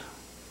offices.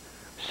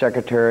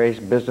 Secretaries,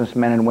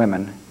 businessmen and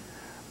women,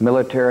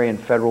 military and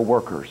federal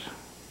workers,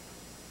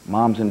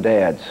 moms and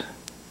dads,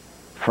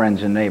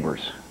 friends and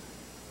neighbors.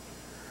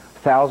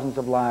 Thousands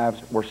of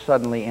lives were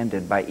suddenly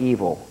ended by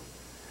evil,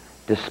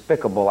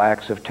 despicable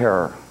acts of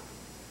terror.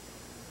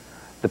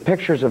 The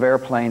pictures of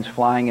airplanes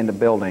flying into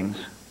buildings,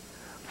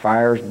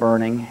 fires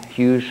burning,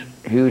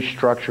 huge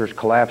structures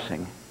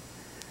collapsing,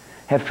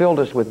 have filled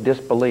us with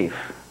disbelief,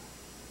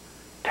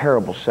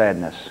 terrible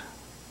sadness,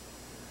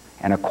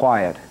 and a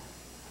quiet,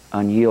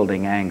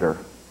 unyielding anger.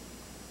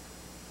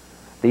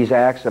 These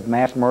acts of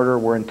mass murder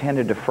were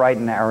intended to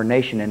frighten our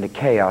nation into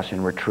chaos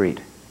and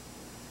retreat.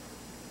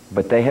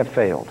 But they have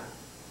failed.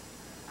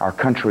 Our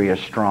country is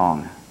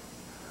strong.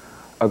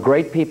 A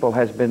great people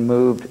has been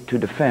moved to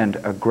defend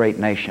a great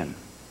nation.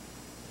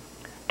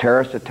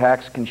 Terrorist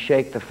attacks can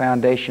shake the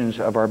foundations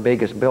of our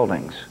biggest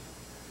buildings,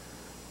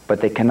 but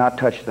they cannot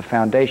touch the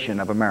foundation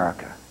of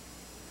America.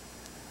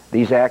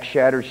 These acts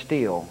shattered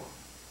steel,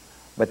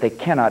 but they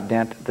cannot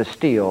dent the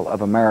steel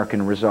of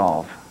American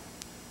resolve.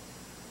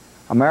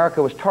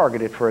 America was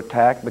targeted for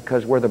attack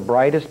because we're the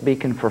brightest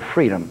beacon for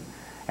freedom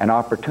and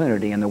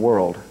opportunity in the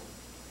world,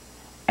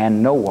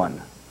 and no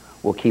one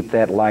will keep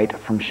that light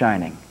from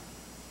shining.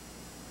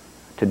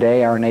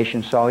 Today our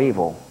nation saw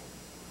evil,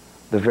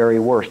 the very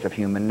worst of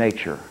human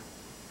nature,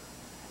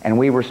 and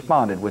we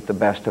responded with the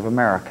best of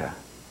America,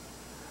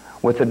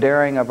 with the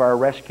daring of our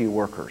rescue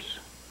workers,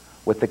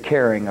 with the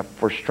caring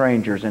for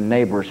strangers and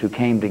neighbors who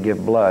came to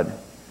give blood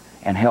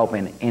and help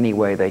in any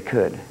way they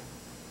could.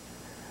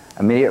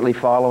 Immediately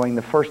following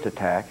the first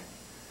attack,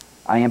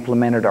 I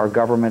implemented our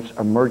government's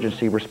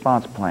emergency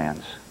response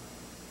plans.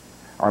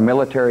 Our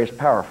military is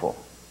powerful,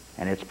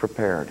 and it's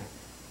prepared.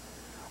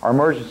 Our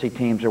emergency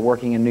teams are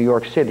working in New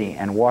York City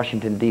and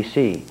Washington,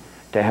 D.C.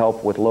 to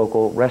help with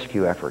local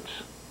rescue efforts.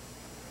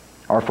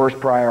 Our first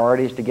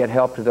priority is to get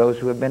help to those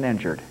who have been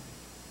injured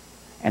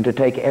and to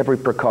take every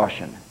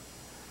precaution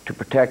to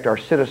protect our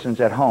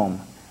citizens at home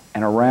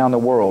and around the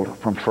world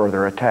from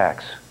further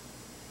attacks.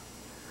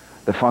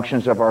 The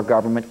functions of our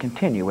government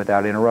continue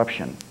without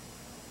interruption.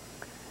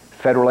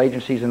 Federal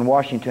agencies in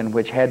Washington,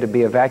 which had to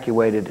be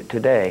evacuated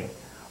today,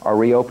 are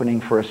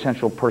reopening for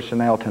essential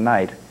personnel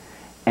tonight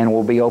and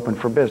will be open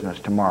for business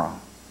tomorrow.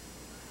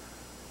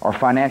 Our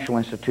financial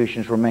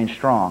institutions remain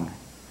strong,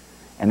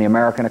 and the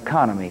American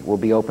economy will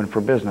be open for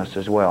business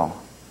as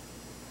well.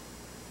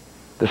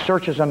 The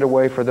search is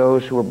underway for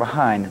those who are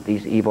behind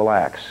these evil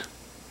acts.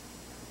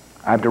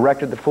 I've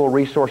directed the full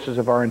resources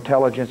of our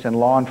intelligence and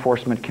law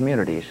enforcement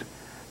communities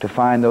to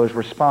find those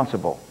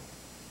responsible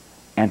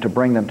and to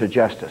bring them to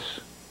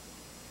justice.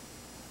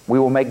 We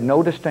will make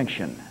no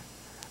distinction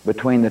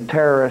between the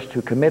terrorists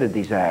who committed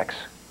these acts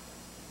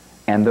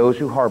and those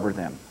who harbor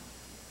them.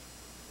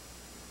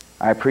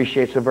 I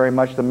appreciate so very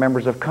much the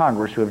members of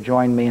Congress who have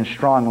joined me in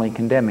strongly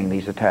condemning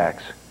these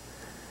attacks.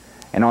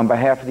 And on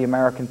behalf of the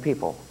American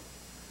people,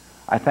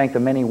 I thank the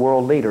many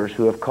world leaders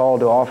who have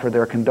called to offer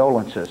their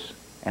condolences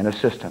and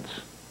assistance.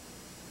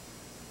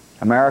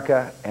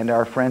 America and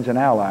our friends and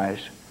allies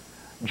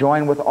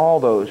join with all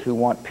those who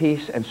want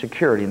peace and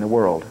security in the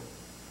world,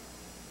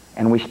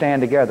 and we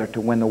stand together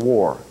to win the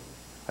war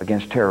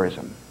against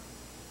terrorism.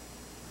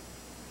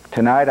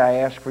 Tonight I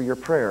ask for your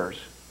prayers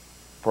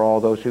for all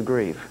those who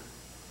grieve,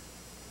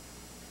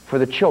 for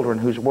the children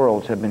whose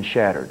worlds have been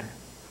shattered,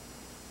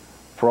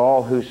 for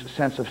all whose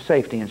sense of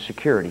safety and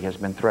security has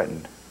been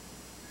threatened.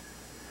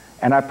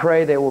 And I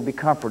pray they will be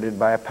comforted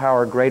by a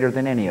power greater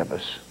than any of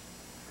us,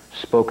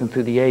 spoken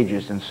through the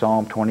ages in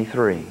Psalm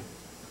 23.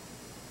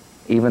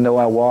 Even though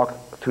I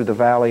walk through the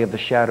valley of the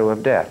shadow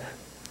of death,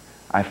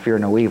 I fear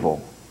no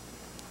evil,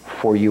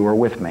 for you are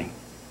with me.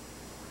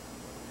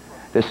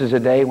 This is a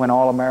day when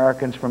all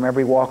Americans from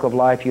every walk of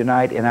life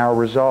unite in our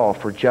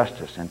resolve for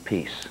justice and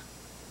peace.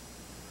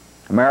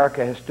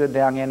 America has stood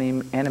down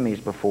enemies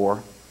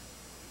before,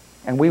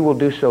 and we will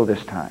do so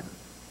this time.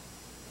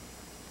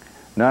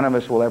 None of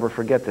us will ever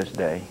forget this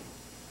day,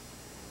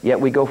 yet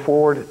we go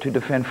forward to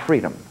defend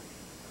freedom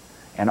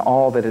and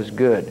all that is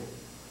good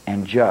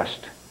and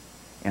just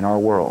in our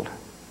world.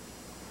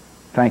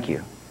 Thank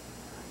you.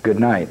 Good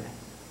night,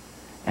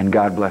 and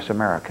God bless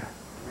America.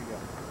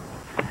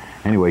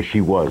 Anyway,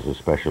 she was a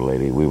special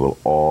lady. We will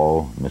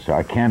all miss her.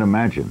 I can't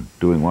imagine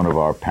doing one of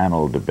our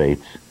panel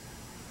debates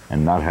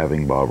and not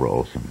having Barbra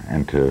Olson.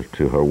 And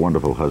to her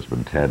wonderful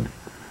husband, Ted,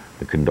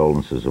 the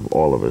condolences of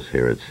all of us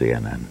here at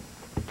CNN.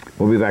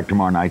 We'll be back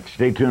tomorrow night.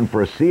 Stay tuned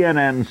for a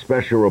CNN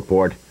special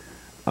report,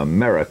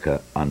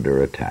 America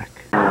Under Attack.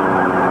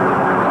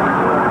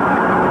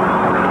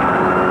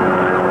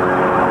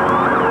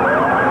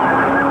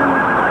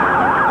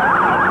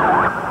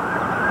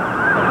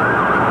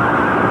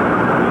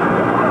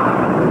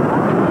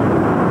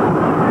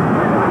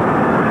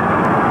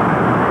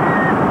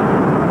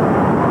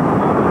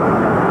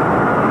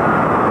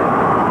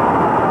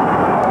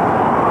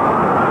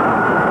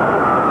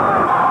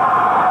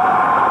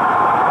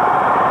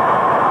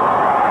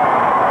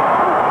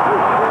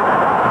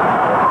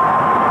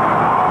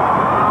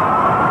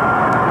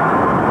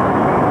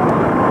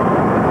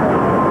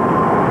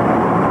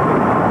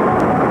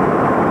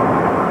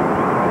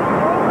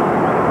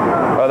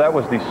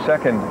 was the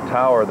second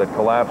tower that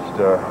collapsed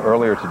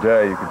earlier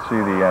today. You could see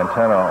the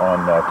antenna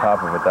on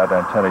top of it. That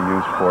antenna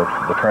used for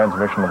the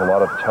transmission of a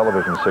lot of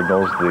television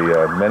signals.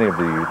 Many of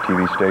the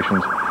TV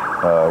stations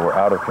were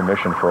out of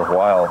commission for a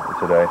while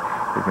today.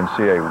 You can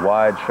see a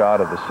wide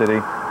shot of the city.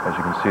 As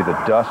you can see, the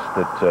dust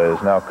that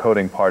is now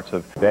coating parts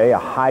of... Today, a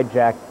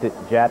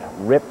hijacked jet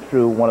ripped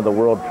through one of the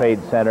World Trade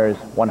Center's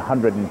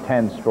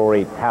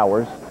 110-story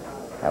towers.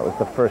 That was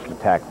the first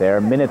attack there.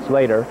 Minutes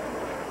later,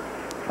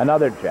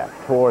 another jet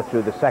tore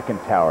through the second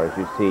tower, as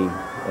you see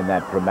in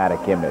that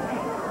dramatic image.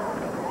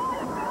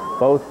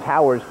 Both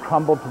towers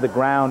crumbled to the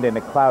ground in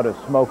a cloud of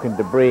smoke and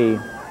debris.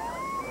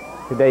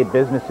 Today,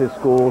 businesses,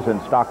 schools, and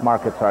stock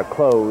markets are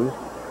closed.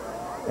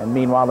 And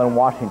meanwhile, in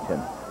Washington,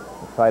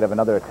 the site of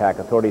another attack,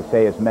 authorities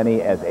say as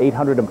many as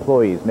 800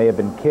 employees may have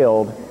been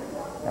killed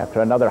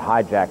after another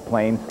hijacked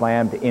plane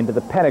slammed into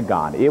the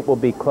Pentagon. It will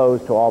be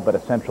closed to all but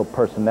essential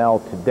personnel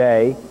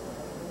today.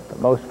 But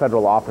most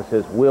federal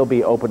offices will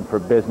be open for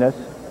business.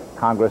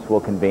 Congress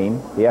will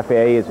convene. The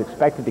FAA is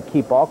expected to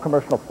keep all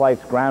commercial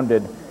flights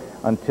grounded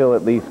until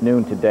at least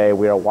noon today.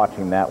 We are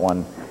watching that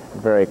one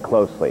very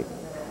closely.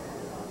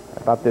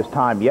 About this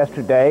time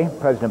yesterday,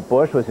 President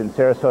Bush was in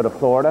Sarasota,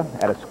 Florida,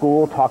 at a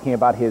school talking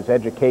about his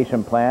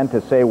education plan.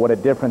 To say what a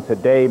difference a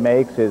day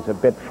makes is a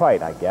bit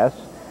trite, I guess.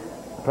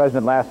 The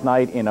president last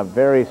night, in a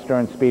very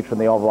stern speech from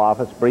the Oval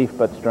Office, brief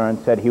but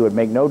stern, said he would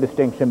make no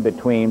distinction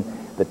between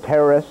the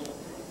terrorists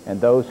and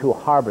those who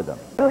harbor them.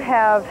 You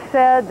have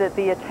said that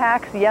the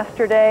attacks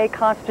yesterday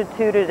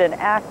constituted an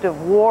act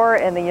of war,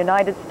 and the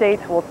United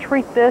States will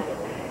treat this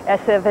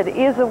as if it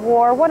is a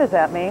war. What does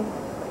that mean?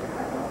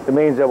 It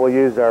means that we'll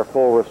use our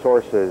full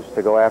resources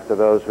to go after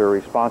those who are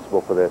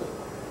responsible for this.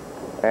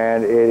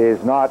 And it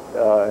is not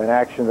an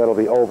action that'll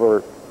be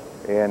over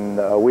in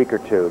a week or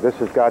two. This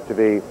has got to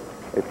be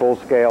a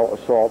full-scale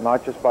assault,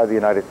 not just by the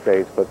United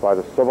States, but by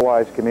the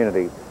civilized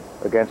community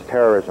against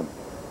terrorism.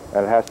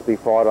 And it has to be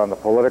fought on the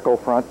political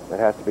front, it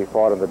has to be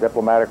fought on the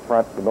diplomatic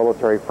front, the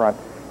military front,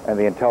 and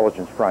the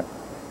intelligence front.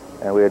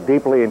 And we are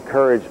deeply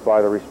encouraged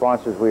by the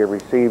responses we have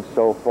received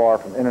so far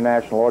from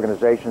international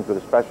organizations, but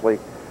especially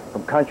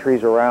from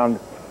countries around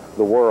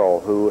the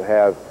world who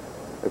have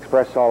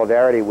expressed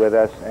solidarity with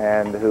us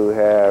and who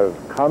have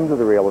come to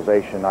the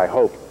realization, I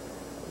hope,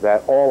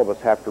 that all of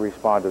us have to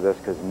respond to this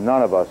because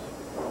none of us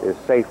is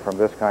safe from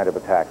this kind of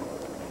attack.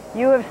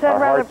 You have said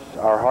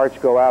our hearts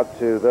go out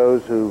to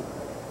those who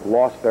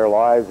lost their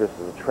lives. This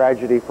is a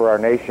tragedy for our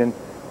nation,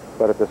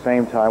 but at the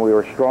same time, we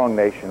are a strong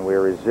nation, we are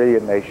a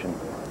resilient nation,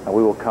 and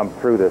we will come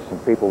through this,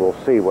 and people will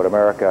see what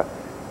America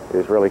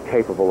is really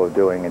capable of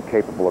doing and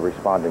capable of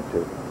responding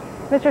to.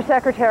 Mr.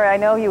 Secretary, I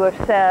know you have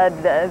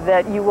said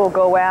that you will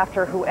go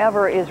after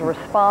whoever is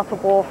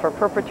responsible for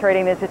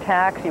perpetrating these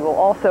attacks. You will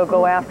also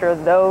go after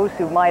those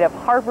who might have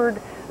harbored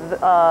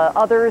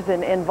others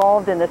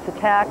involved in this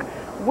attack.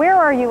 Where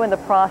are you in the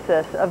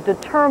process of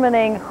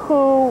determining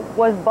who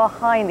was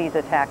behind these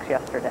attacks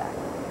yesterday?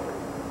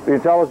 The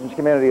intelligence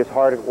community is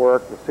hard at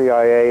work, the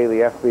CIA,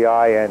 the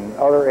FBI, and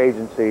other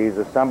agencies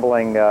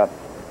assembling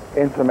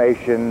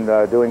information,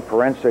 doing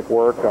forensic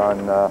work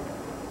on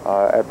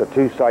at the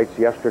two sites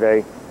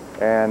yesterday,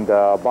 and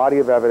a body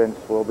of evidence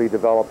will be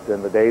developed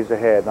in the days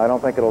ahead. And I don't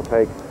think it'll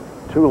take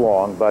too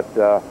long, but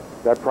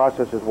that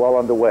process is well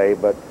underway.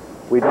 But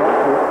we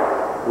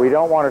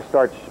don't want to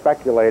start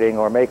speculating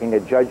or making a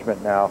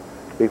judgment now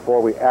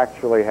before we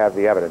actually have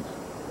the evidence.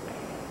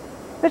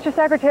 Mr.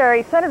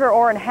 Secretary, Senator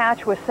Orrin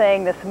Hatch was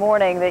saying this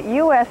morning that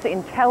U.S.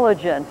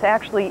 intelligence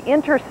actually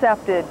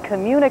intercepted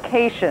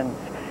communications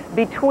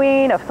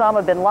between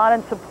Osama Bin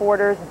Laden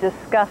supporters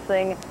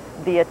discussing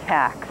the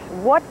attacks.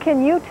 What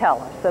can you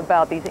tell us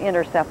about these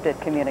intercepted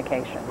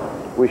communications?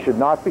 We should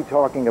not be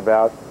talking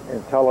about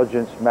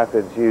intelligence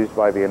methods used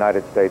by the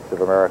United States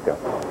of America.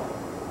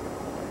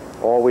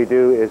 All we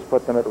do is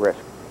put them at risk.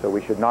 So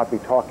we should not be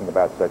talking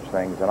about such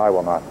things, and I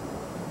will not.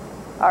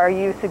 Are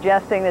you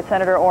suggesting that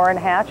Senator Orrin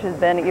Hatch has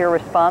been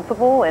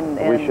irresponsible in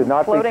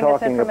floating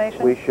this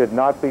information? We should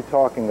not be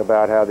talking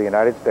about how the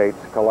United States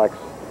collects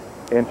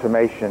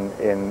information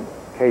in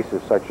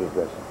cases such as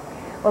this.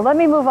 Well, let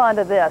me move on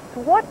to this.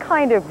 What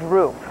kind of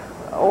group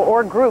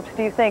or groups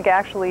do you think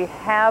actually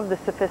have the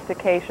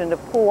sophistication to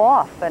pull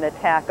off an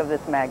attack of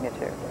this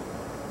magnitude?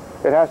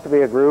 It has to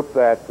be a group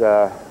that,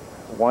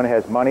 one,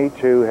 has money,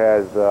 two,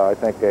 has, I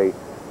think, a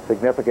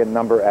significant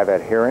number of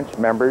adherents,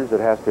 members.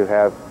 It has to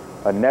have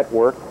a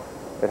network.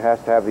 It has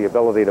to have the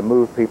ability to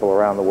move people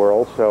around the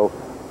world. So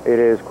it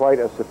is quite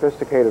a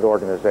sophisticated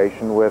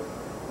organization with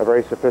a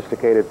very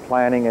sophisticated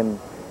planning and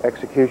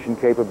execution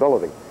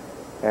capability.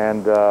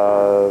 And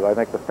I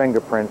think the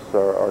fingerprints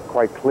are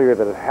quite clear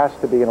that it has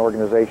to be an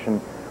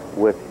organization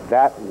with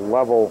that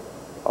level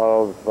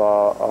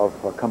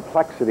of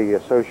complexity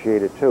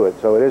associated to it.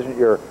 So it isn't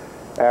your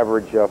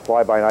average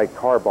fly-by-night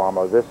car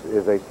bomber. This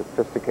is a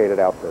sophisticated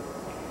outfit.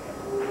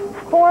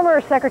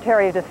 Former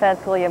Secretary of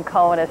Defense William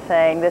Cohen is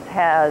saying this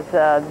has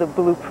the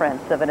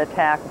blueprints of an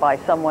attack by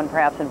someone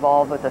perhaps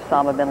involved with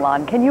Osama Bin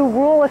Laden. Can you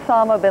rule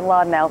Osama Bin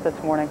Laden out this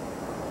morning?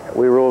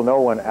 we rule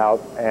no one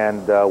out,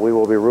 and we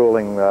will be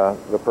ruling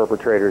the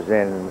perpetrators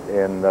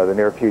in the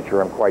near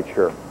future, I'm quite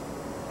sure.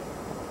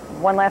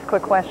 One last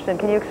quick question.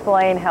 Can you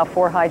explain how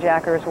 4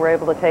 hijackers were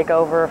able to take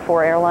over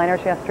 4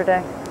 airliners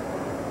yesterday?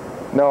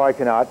 No, I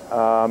cannot.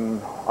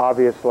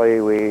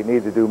 Obviously, we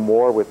need to do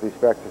more with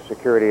respect to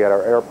security at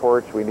our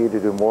airports. We need to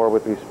do more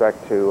with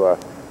respect to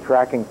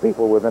tracking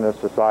people within a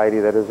society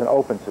that is an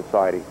open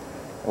society.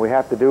 And we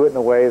have to do it in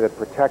a way that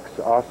protects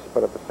us,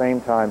 but at the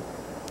same time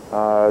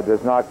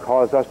does not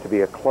cause us to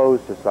be a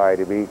closed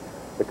society, be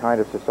the kind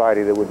of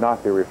society that would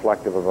not be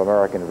reflective of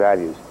American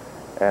values.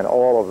 And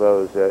all of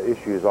those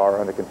issues are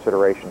under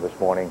consideration this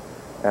morning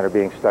and are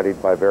being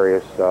studied by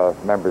various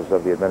members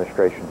of the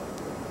administration.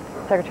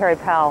 Secretary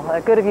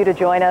Powell, good of you to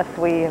join us.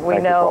 We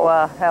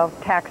know how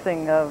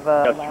taxing of...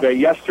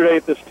 Yesterday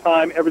at this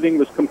time, everything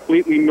was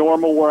completely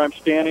normal where I'm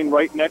standing,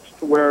 right next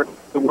to where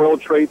the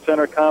World Trade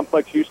Center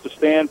complex used to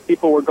stand.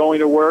 People were going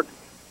to work.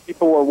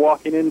 People were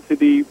walking into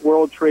the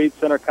World Trade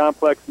Center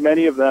complex,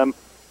 many of them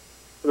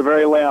for the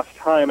very last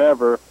time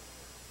ever.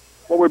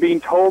 What we're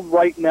being told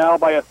right now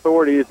by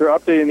authorities, they're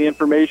updating the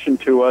information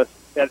to us,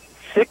 that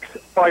 6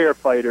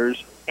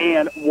 firefighters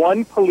and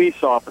 1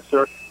 police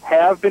officer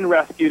have been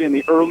rescued in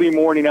the early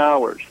morning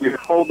hours. We're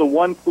told the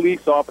 1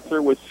 police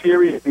officer was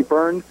seriously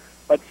burned,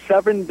 but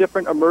 7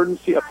 different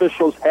emergency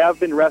officials have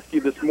been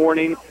rescued this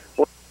morning.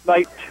 Last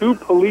night, 2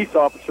 police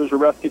officers were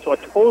rescued, so a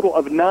total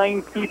of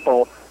 9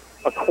 people,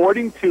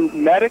 according to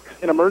medics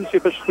and emergency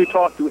officials we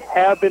talked to,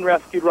 have been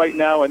rescued right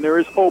now, and there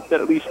is hope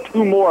that at least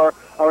 2 more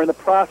are in the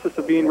process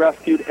of being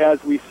rescued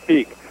as we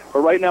speak. But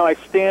right now I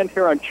stand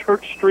here on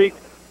Church Street,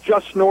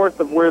 just north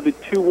of where the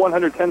 2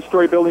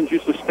 110-story buildings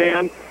used to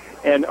stand,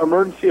 and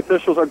emergency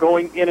officials are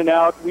going in and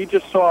out. We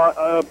just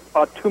saw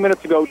about 2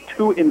 minutes ago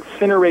 2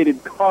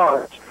 incinerated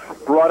cars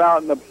brought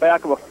out in the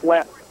back of a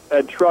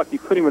flatbed truck. You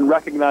couldn't even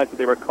recognize that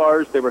they were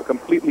cars. They were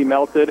completely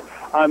melted.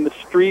 On the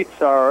streets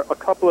are a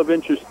couple of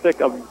inches thick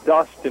of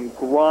dust and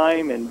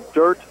grime and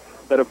dirt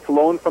that have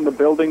flown from the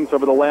buildings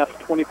over the last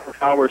 24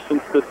 hours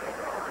since this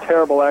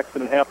terrible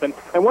accident happened.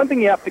 And one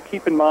thing you have to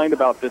keep in mind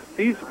about this,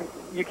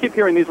 you keep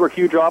hearing these were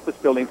huge office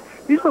buildings.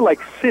 These were like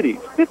cities.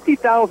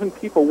 50,000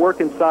 people work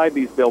inside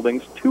these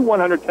buildings, 2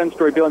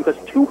 110-story buildings.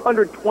 That's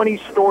 220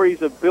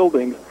 stories of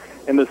buildings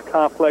in this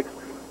complex.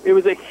 It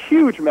was a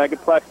huge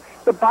megaplex.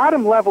 The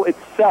bottom level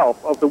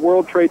itself of the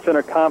World Trade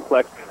Center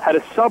complex had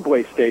a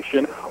subway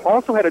station,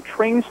 also had a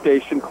train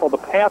station called the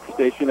PATH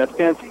station, that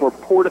stands for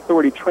Port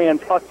Authority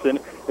Trans-Hudson.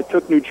 It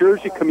took New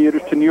Jersey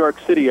commuters to New York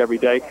City every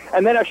day,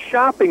 and then a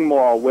shopping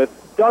mall with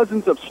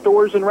dozens of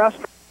stores and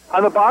restaurants.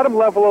 On the bottom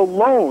level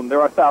alone,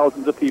 there are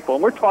thousands of people,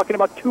 and we're talking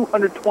about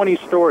 220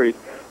 stories.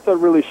 So it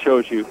really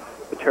shows you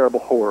the terrible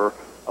horror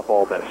of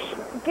all this.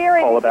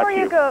 Gary, before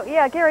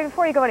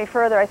you go any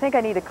further, I think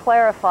I need to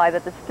clarify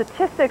that the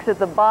statistics at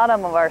the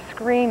bottom of our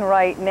screen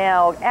right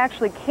now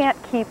actually can't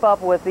keep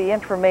up with the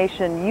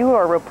information you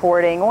are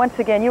reporting. Once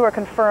again, you are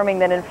confirming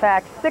that in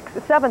fact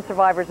 7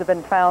 survivors have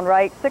been found,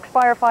 right? 6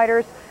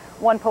 firefighters,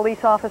 1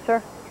 police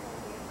officer.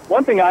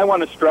 One thing I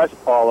want to stress,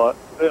 Paula,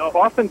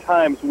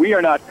 oftentimes we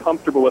are not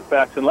comfortable with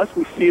facts unless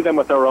we see them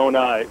with our own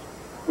eyes.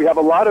 We have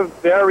a lot of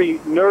very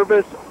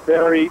nervous,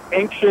 very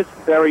anxious,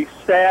 very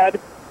sad,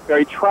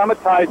 very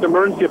traumatized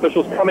emergency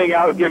officials coming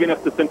out and giving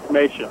us this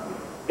information.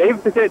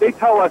 They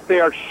tell us they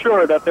are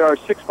sure that there are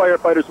 6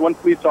 firefighters, 1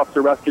 police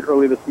officer rescued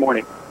early this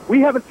morning.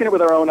 We haven't seen it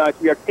with our own eyes.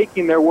 We are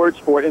taking their words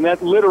for it, and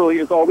that literally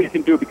is all we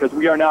can do because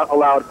we are not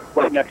allowed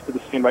right next to the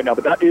scene right now.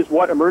 But that is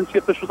what emergency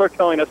officials are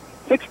telling us.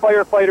 6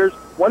 firefighters,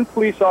 1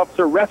 police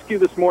officer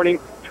rescued this morning,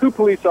 2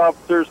 police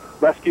officers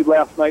rescued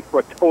last night,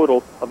 for a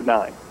total of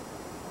 9.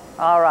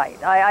 All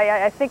right.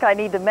 I think I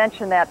need to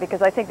mention that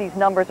because I think these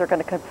numbers are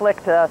going to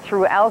conflict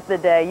throughout the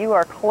day. You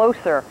are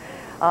closer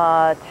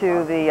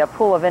to the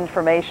pool of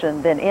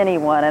information than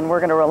anyone, and we're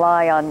going to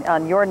rely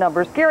on your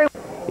numbers. Gary?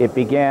 It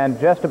began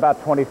just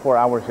about 24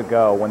 hours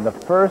ago when the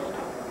first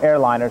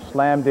airliner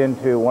slammed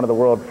into one of the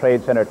World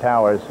Trade Center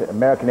towers.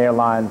 American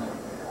Airlines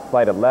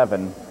Flight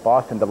 11,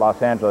 Boston to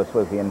Los Angeles,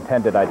 was the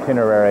intended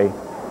itinerary.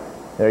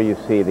 There you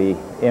see the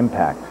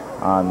impact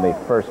on the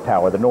first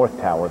tower, the North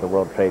Tower of the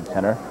World Trade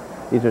Center.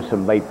 These are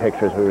some late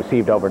pictures we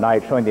received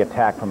overnight showing the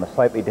attack from a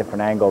slightly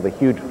different angle. The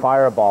huge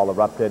fireball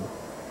erupted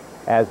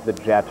as the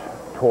jet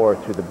tore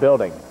through the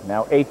building.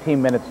 Now,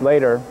 18 minutes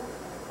later,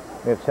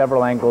 we have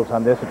several angles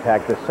on this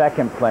attack. The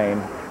second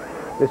plane,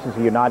 this is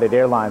a United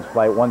Airlines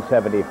Flight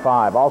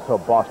 175, also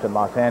Boston,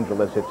 Los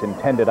Angeles, its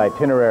intended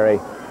itinerary.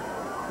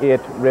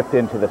 It ripped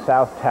into the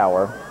South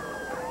Tower.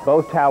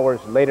 Both towers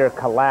later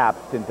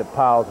collapsed into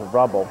piles of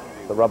rubble.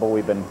 The rubble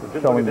we've been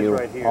showing you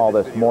all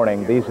this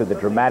morning. These are the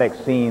dramatic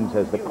scenes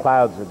as the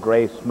clouds of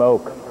gray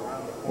smoke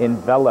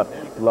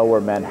enveloped lower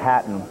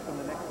Manhattan,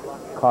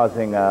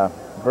 causing a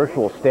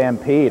virtual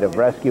stampede of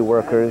rescue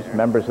workers,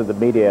 members of the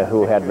media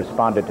who had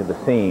responded to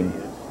the scene.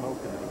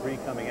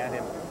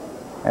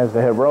 As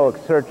the heroic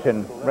search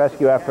and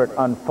rescue effort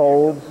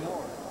unfolds,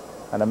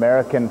 an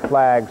American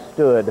flag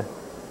stood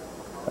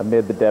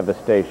amid the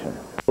devastation.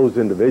 Those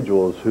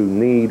individuals who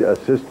need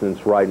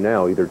assistance right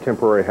now, either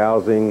temporary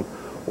housing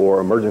or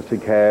emergency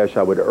cash.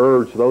 I would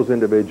urge those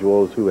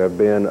individuals who have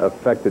been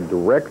affected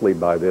directly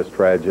by this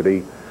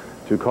tragedy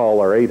to call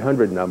our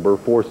 800 number,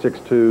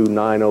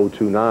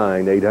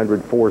 462-9029,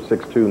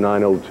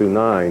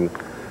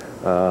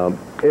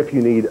 800-462-9029, if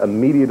you need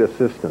immediate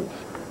assistance.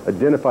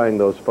 Identifying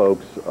those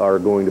folks are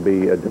going to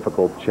be a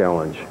difficult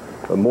challenge.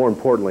 But more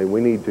importantly,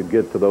 we need to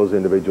get to those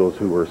individuals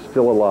who are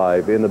still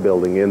alive in the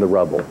building, in the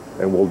rubble,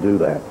 and we'll do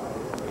that.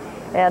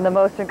 And the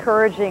most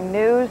encouraging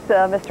news,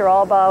 Mr.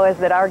 Albaugh, is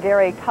that our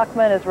Gary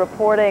Tuchman is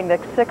reporting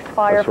that 6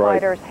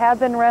 firefighters have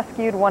been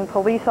rescued, 1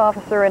 police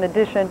officer in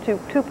addition to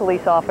 2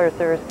 police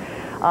officers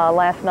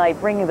last night,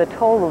 bringing the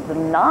total to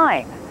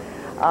 9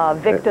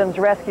 victims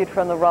rescued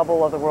from the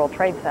rubble of the World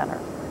Trade Center.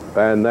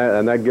 And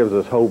that gives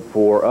us hope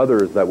for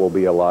others that will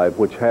be alive,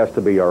 which has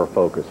to be our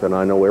focus. And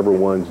I know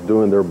everyone's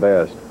doing their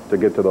best to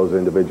get to those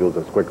individuals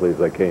as quickly as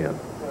they can.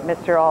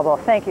 Mr. Albaugh,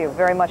 thank you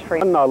very much for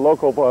your...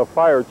 Local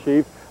fire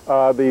chief,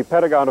 the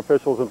Pentagon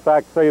officials, in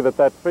fact, say that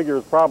that figure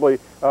is probably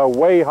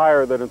way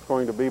higher than it's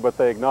going to be, but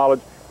they acknowledge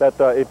that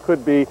it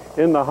could be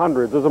in the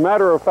hundreds. As a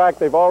matter of fact,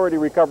 they've already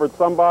recovered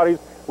some bodies.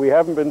 We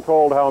haven't been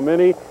told how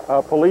many.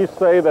 Police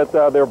say that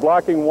they're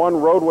blocking one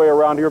roadway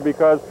around here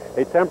because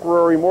a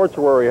temporary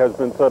mortuary has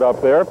been set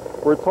up there.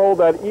 We're told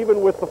that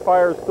even with the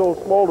fire still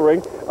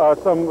smoldering,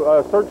 some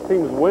search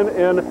teams went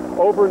in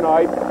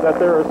overnight, that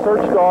there are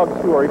search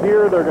dogs who are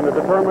here. They're going to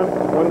determine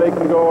when they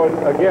can go in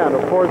again.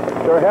 Of course,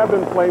 there have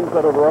been flames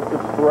that have erupted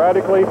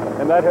sporadically,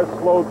 and that has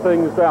slowed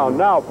things down.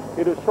 Now,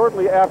 it is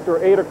shortly after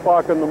 8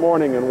 o'clock in the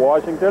morning in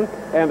Washington,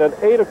 and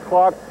at 8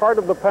 o'clock, part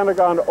of the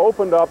Pentagon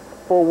opened up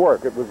for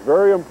work. It was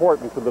very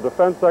important to the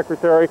Defense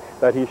Secretary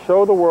that he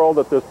show the world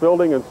that this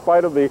building, in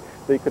spite of the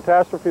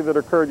catastrophe that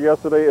occurred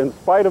yesterday, in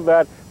spite of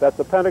that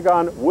the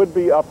Pentagon would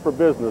be up for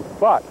business.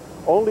 But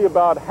only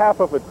about half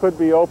of it could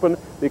be open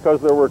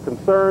because there were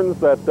concerns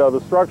that the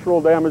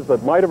structural damage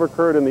that might have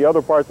occurred in the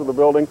other parts of the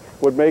building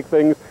would make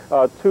things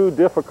too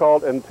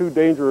difficult and too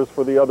dangerous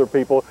for the other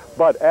people.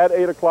 But at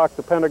 8 o'clock,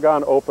 the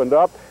Pentagon opened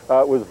up.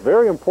 It was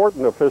very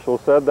important,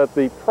 officials said, that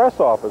the press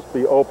office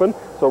be open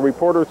so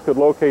reporters could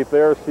locate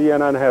there.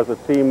 CNN has a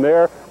team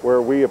there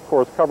where we, of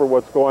course, cover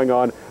what's going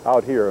on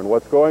out here. And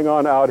what's going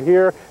on out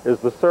here is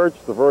the search,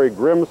 the very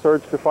grim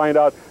search to find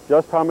out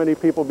just how many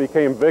people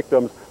became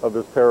victims of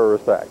this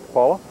terrorist act.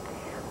 Paula?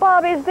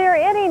 Bob, is there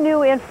any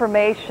new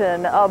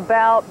information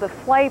about the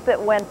flight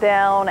that went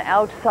down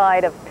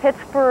outside of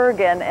Pittsburgh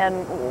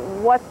and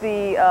what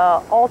the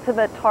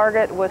ultimate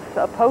target was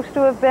supposed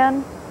to have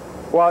been?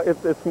 Well,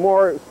 it's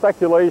more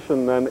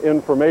speculation than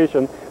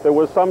information. There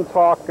was some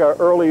talk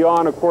early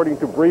on, according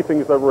to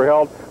briefings that were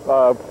held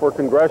for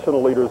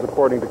congressional leaders,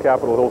 according to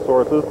Capitol Hill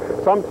sources,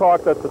 some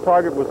talk that the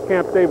target was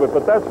Camp David,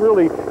 but that's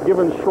really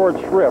given short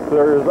shrift.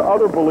 There is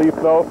other belief,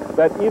 though,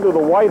 that either the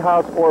White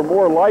House or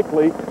more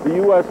likely the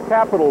U.S.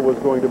 Capitol was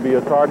going to be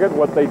a target.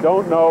 What they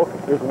don't know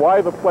is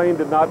why the plane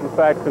did not, in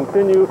fact,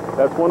 continue.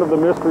 That's one of the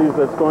mysteries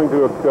that's going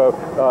to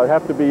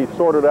have to be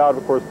sorted out.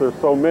 Of course, there's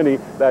so many,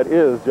 that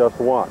is just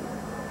one.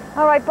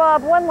 All right,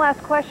 Bob, one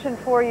last question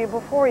for you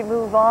before we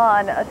move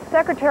on.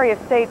 Secretary of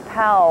State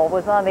Powell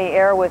was on the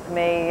air with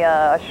me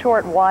a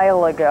short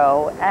while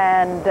ago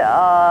and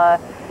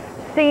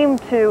seemed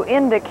to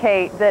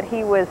indicate that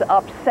he was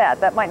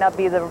upset. That might not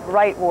be the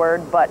right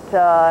word, but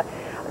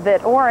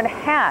that Orin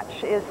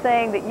Hatch is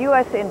saying that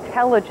U.S.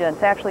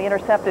 intelligence actually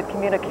intercepted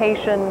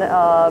communication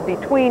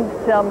between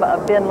some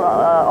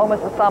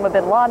almost Osama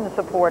Bin Laden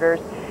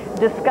supporters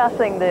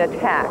discussing the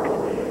attacks.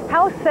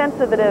 How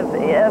sensitive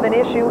of an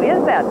issue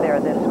is that there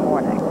this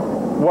morning?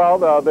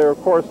 Well, there, of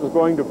course, is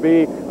going to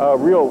be a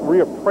real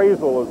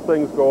reappraisal as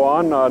things go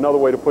on. Another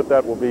way to put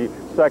that will be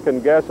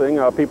second guessing.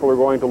 People are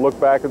going to look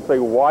back and say,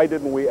 why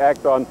didn't we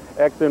act on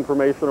X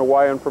information or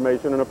Y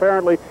information? And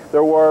apparently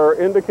there were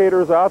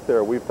indicators out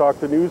there. We've talked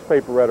to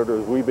newspaper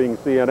editors, we being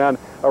CNN,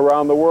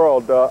 around the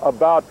world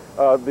about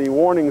the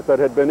warnings that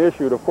had been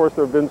issued. Of course,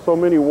 there have been so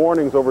many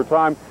warnings over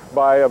time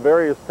by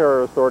various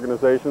terrorist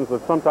organizations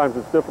that sometimes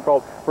it's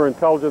difficult for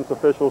intelligence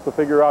officials to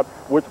figure out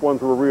which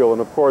ones were real. And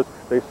of course,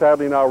 they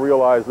sadly now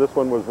realize this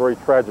one was very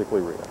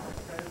tragically real.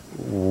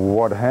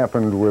 What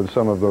happened with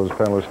some of those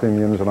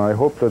Palestinians, and I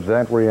hope that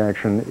that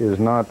reaction is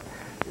not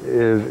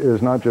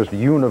just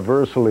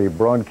universally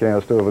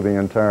broadcast over the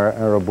entire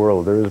Arab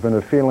world. There has been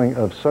a feeling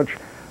of such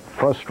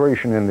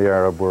frustration in the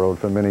Arab world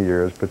for many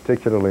years,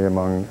 particularly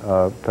among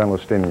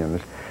Palestinians,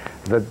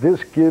 that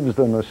this gives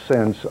them a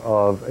sense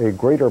of a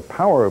greater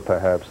power,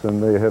 perhaps,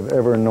 than they have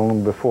ever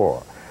known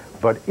before.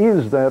 But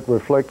is that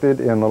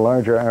reflected in the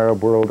larger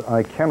Arab world?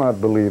 I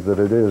cannot believe that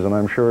it is, and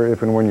I'm sure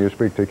if and when you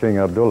speak to King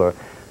Abdullah,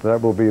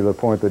 that will be the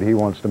point that he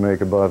wants to make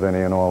above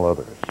any and all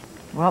others.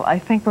 Well, I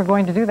think we're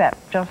going to do that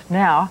just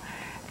now,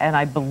 and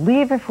I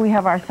believe if we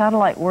have our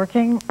satellite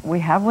working,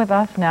 we have with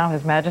us now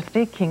His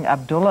Majesty King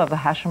Abdullah of the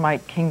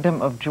Hashemite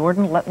Kingdom of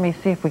Jordan. Let me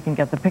see if we can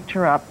get the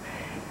picture up.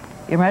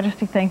 Your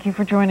Majesty, thank you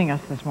for joining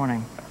us this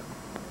morning.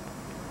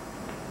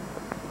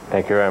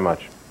 Thank you very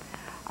much.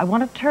 I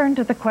want to turn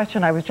to the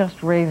question I was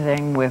just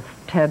raising with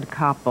Ted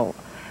Koppel.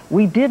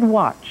 We did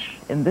watch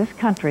in this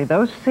country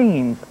those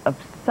scenes of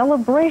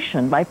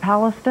celebration by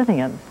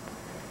Palestinians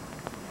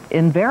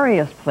in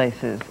various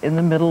places in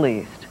the Middle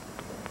East.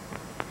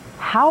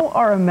 How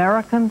are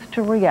Americans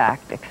to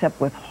react except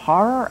with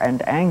horror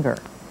and anger?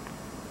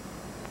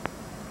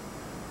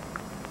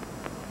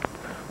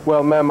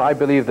 Well, ma'am, I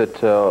believe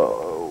that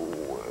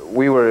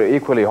we were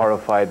equally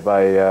horrified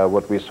by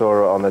what we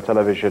saw on the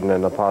television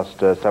in the past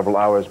several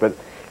hours. But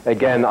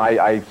again,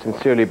 I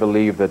sincerely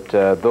believe that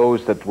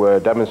those that were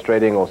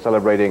demonstrating or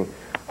celebrating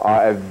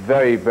are a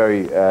very,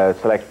 very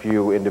select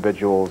few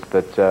individuals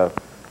that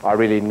are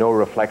really no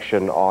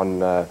reflection on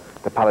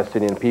the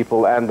Palestinian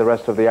people and the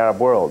rest of the Arab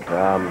world.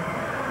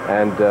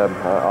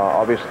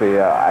 Obviously,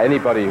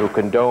 anybody who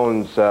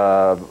condones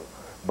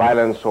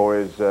violence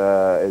or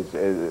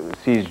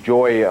sees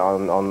joy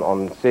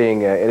on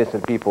seeing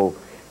innocent people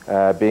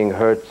being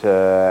hurt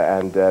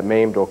and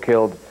maimed or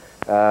killed,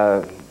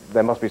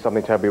 there must be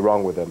something terribly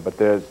wrong with them. But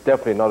there's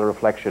definitely not a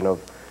reflection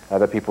of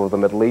the people of the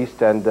Middle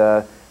East, and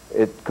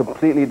it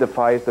completely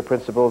defies the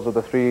principles of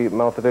the three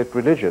monotheistic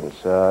religions,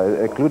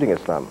 including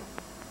Islam.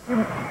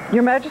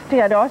 Your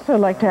Majesty, I'd also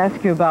like to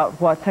ask you about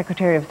what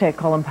Secretary of State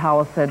Colin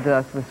Powell said to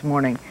us this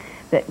morning,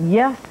 that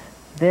yes,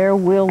 there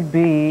will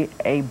be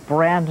a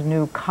brand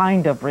new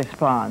kind of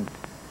response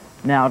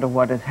now to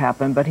what has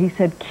happened, but he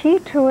said key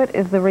to it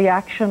is the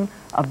reaction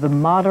of the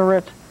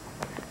moderate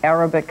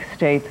Arabic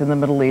states in the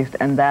Middle East,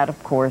 and that,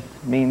 of course,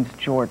 means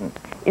Jordan.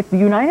 If the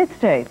United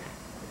States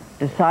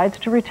decides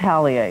to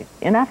retaliate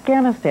in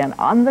Afghanistan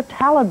on the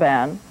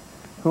Taliban,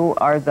 who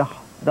are the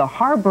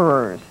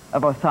harborers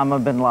of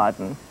Osama Bin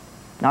Laden,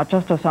 not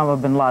just Osama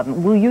Bin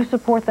Laden, will you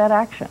support that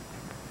action?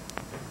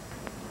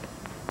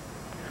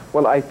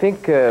 Well, I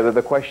think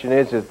the question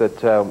is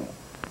that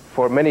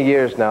for many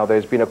years now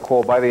there's been a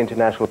call by the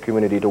international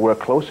community to work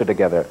closer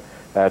together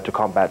to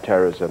combat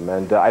terrorism,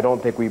 and I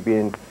don't think we've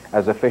been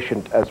as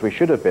efficient as we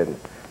should have been.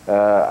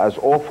 As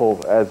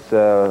awful as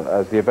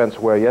the events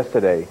were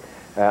yesterday,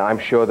 I'm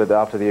sure that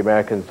after the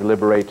Americans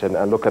deliberate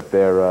and look at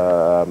their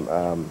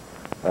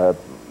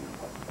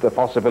the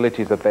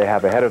possibilities that they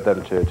have ahead of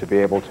them to be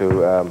able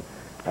to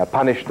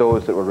punish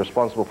those that were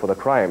responsible for the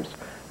crimes,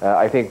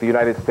 I think the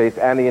United States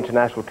and the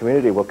international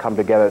community will come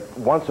together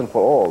once and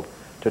for all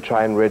to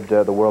try and rid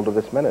the world of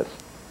this menace.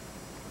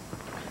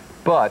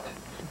 But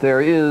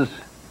there is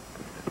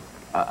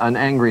an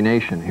angry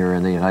nation here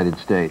in the United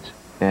States,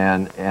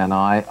 and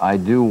I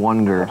do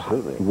wonder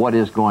what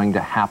is going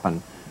to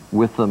happen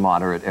with the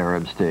moderate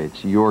Arab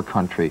states, your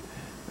country,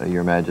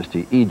 Your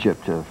Majesty,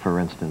 Egypt, for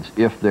instance,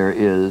 if there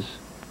is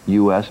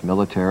U.S.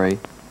 military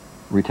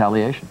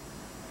retaliation.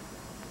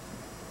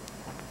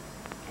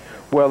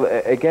 Well,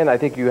 again, I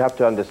think you have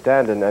to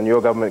understand, and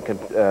your government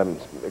can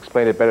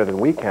explain it better than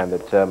we can,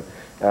 that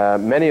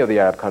many of the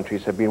Arab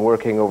countries have been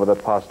working over the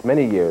past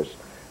many years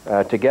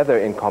together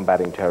in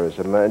combating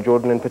terrorism,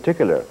 Jordan in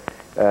particular.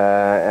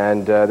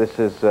 This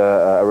is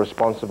a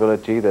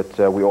responsibility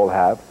that we all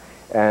have,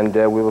 and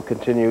we will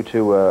continue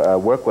to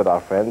work with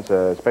our friends,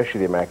 especially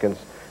the Americans,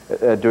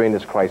 during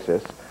this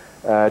crisis,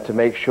 to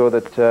make sure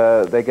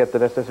that they get the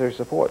necessary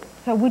support.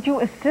 So would you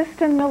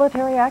assist in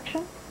military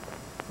action?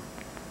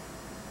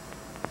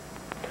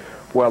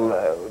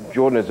 Well,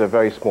 Jordan is a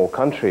very small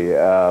country.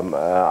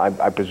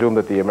 I presume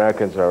that the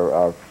Americans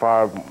are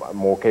far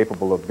more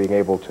capable of being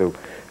able to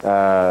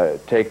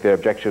take their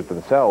objectives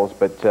themselves,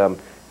 but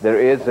there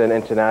is an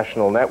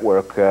international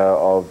network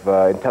of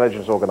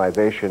intelligence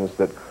organizations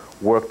that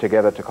work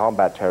together to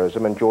combat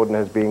terrorism, and Jordan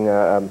has been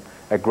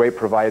a great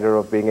provider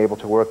of being able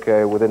to work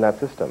within that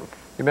system.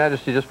 Your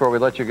Majesty, just before we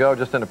let you go,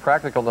 just on a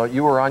practical note,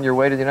 you were on your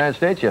way to the United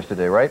States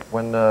yesterday, right,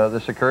 when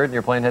this occurred and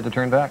your plane had to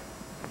turn back?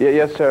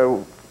 Yes,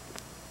 sir.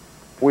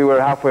 We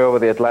were halfway over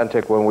the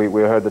Atlantic when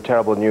we heard the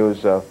terrible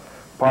news.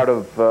 Part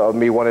of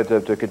me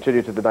wanted to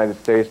continue to the United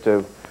States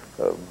to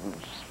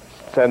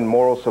send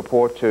moral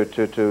support to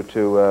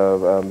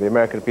the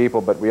American people,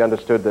 but we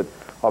understood that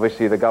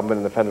obviously the government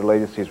and the federal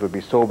agencies would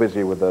be so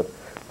busy with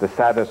the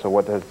sadness of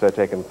what has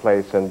taken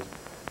place, and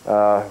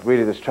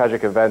really this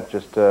tragic event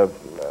just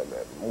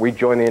we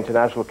join the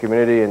international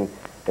community in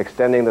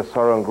extending the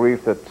sorrow and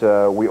grief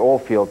that we all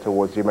feel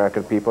towards the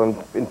American people,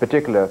 and in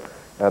particular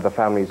the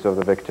families of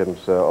the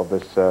victims of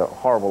this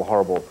horrible,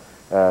 horrible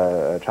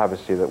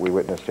travesty that we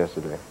witnessed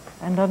yesterday.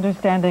 And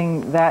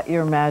understanding that,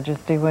 Your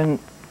Majesty, when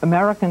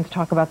Americans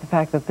talk about the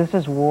fact that this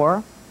is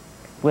war,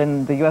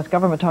 when the U.S.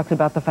 government talks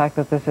about the fact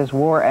that this is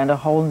war and a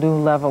whole new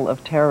level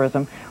of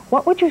terrorism,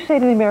 what would you say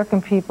to the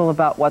American people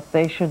about what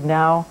they should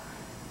now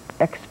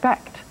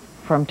expect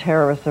from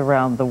terrorists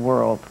around the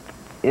world?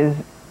 Is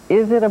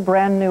it a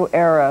brand new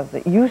era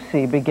that you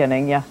see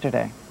beginning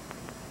yesterday?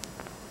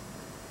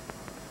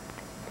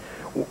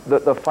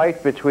 The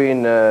fight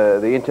between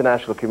the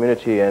international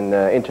community and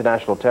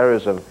international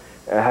terrorism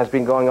has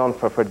been going on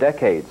for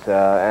decades,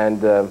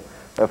 and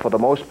for the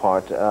most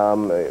part,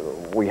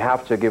 we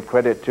have to give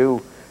credit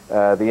to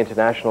the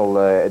international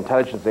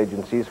intelligence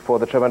agencies for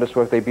the tremendous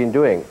work they've been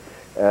doing.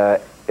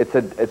 It's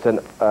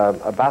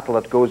a battle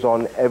that goes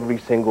on every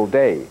single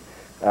day.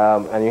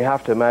 And you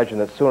have to imagine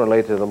that sooner or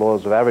later the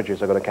laws of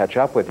averages are going to catch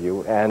up with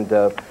you, and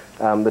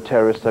the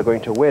terrorists are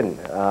going to win.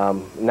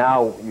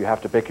 Now you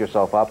have to pick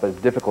yourself up, as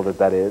difficult as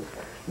that is,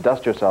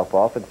 dust yourself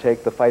off, and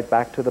take the fight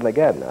back to them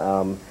again.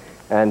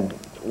 And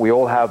we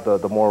all have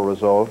the moral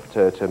resolve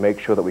to make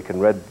sure that we can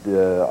rid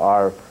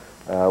our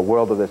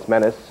world of this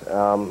menace,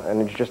 and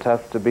you just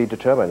have to be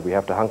determined. We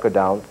have to hunker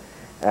down,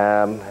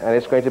 and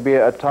it's going to be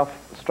a tough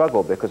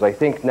struggle, because I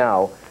think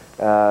now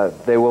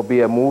there will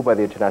be a move by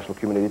the international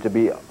community to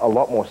be a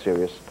lot more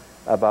serious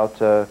about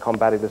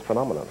combating this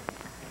phenomenon.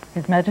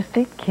 His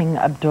Majesty, King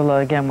Abdullah,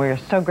 again, we are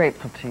so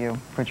grateful to you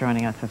for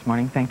joining us this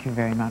morning. Thank you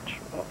very much.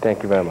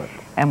 Thank you very much.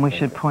 And we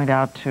should point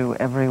out to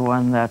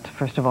everyone that,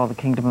 first of all, the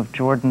Kingdom of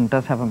Jordan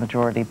does have a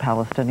majority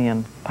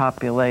Palestinian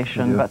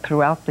population, but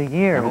throughout the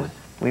years,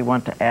 we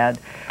want to add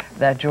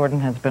that Jordan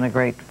has been a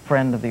great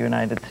friend of the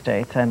United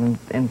States, and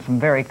in some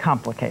very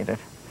complicated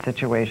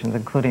situations,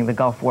 including the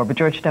Gulf War. But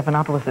George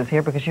Stephanopoulos is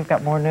here because you've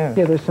got more news.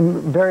 Yeah, there's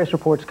some various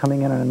reports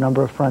coming in on a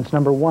number of fronts.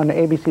 Number one,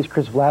 ABC's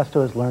Chris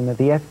Vlasto has learned that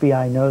the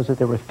FBI knows that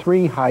there were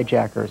 3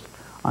 hijackers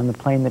on the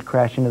plane that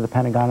crashed into the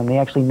Pentagon, and they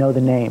actually know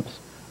the names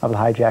of the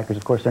hijackers.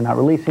 Of course, they're not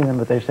releasing them,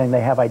 but they're saying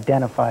they have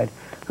identified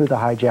who the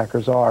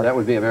hijackers are. That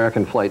would be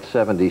American Flight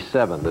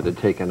 77 that had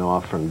taken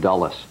off from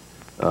Dulles,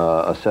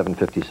 a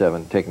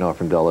 757 taken off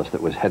from Dulles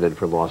that was headed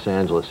for Los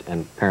Angeles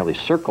and apparently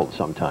circled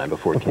sometime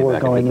before it came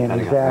back going into in.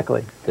 the Pentagon.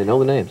 Exactly. They know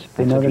the names.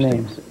 They know the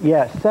names.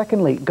 Yeah.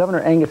 Secondly,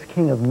 Governor Angus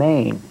King of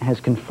Maine has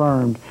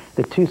confirmed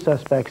that 2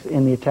 suspects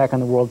in the attack on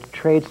the World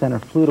Trade Center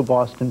flew to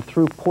Boston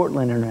through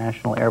Portland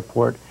International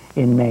Airport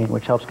in Maine,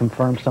 which helps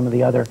confirm some of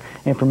the other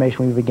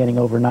information we've been getting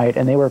overnight.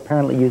 And they were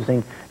apparently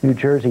using New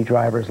Jersey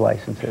driver's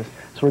licenses.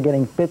 So we're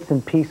getting bits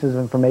and pieces of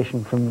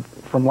information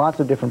from lots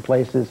of different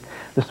places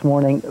this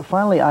morning.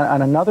 Finally,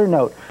 on another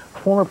note,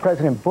 former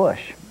President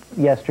Bush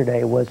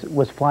yesterday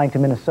was flying to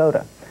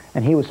Minnesota,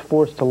 and he was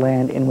forced to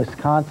land in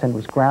Wisconsin,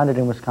 was grounded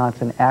in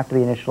Wisconsin after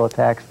the initial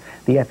attacks.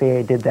 The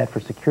FAA did that for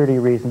security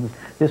reasons.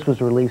 This was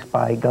released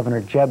by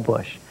Governor Jeb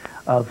Bush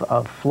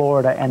of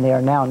Florida, and they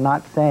are now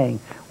not saying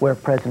where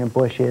President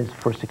Bush is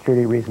for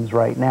security reasons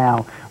right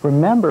now.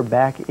 Remember,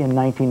 back in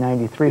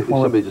 1993,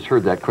 somebody just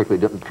heard that quickly.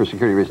 For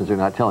security reasons, they're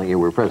not telling you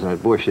where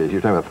President Bush is.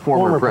 You're talking about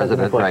former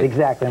President Bush, right?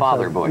 Exactly.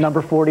 Father Bush.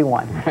 Number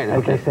 41, right,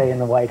 as they say in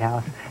the White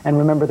House. And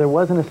remember, there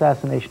was an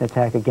assassination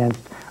attack against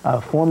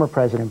former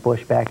President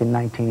Bush back in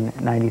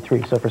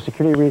 1993. So for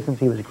security reasons,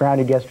 he was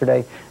grounded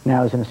yesterday.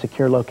 Now he's in a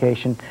secure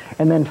location.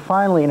 And then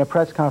finally, in a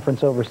press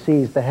conference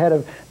overseas, the head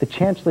of the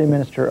Chancellor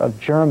Minister of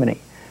Germany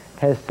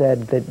has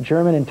said that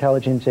German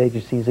intelligence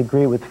agencies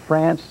agree with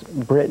France,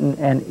 Britain,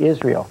 and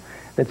Israel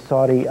that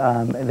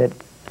that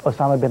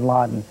Osama Bin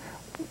Laden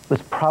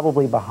was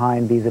probably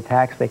behind these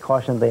attacks. They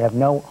caution they have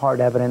no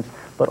hard evidence,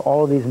 but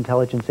all of these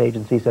intelligence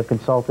agencies have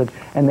consulted,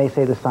 and they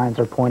say the signs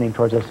are pointing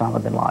towards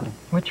Osama Bin Laden.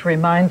 Which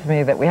reminds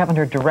me that we haven't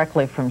heard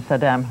directly from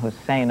Saddam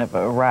Hussein of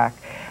Iraq.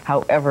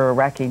 However,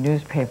 Iraqi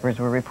newspapers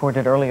were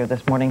reported earlier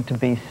this morning to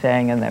be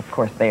saying, and of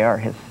course they are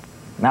his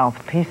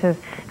mouthpieces,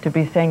 to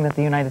be saying that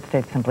the United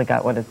States simply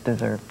got what it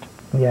deserved.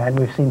 Yeah, and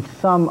we've seen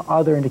some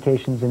other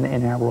indications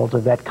in our world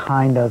of that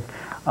kind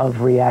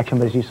of reaction,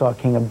 but as you saw,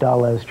 King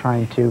Abdullah is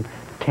trying to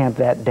tamp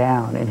that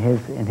down in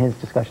his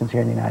discussions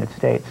here in the United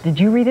States. Did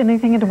you read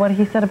anything into what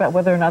he said about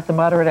whether or not the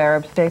moderate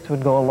Arab states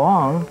would go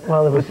along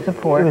with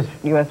support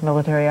U.S.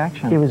 military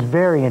action? It was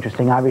very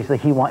interesting. Obviously,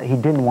 he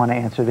didn't want to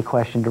answer the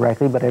question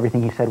directly, but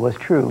everything he said was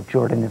true.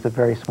 Jordan is a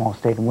very small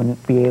state and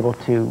wouldn't be able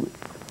to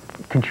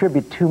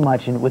contribute too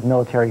much with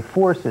military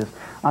forces.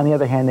 On the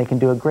other hand, they can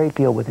do a great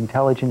deal with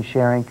intelligence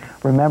sharing.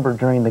 Remember,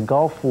 during the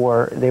Gulf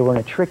War, they were in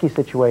a tricky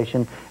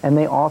situation, and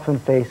they often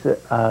face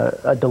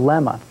a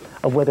dilemma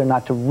of whether or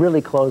not to really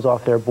close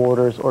off their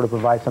borders or to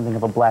provide something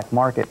of a black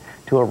market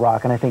to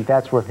Iraq. And I think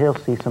that's where he'll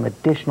see some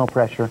additional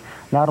pressure,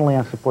 not only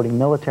on supporting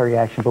military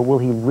action, but will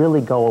he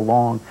really go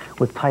along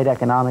with tight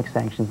economic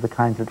sanctions, the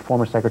kinds that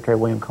former Secretary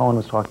William Cohen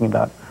was talking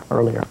about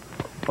earlier.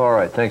 All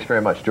right, thanks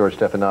very much, George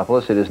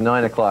Stephanopoulos. It is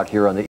 9 o'clock here on the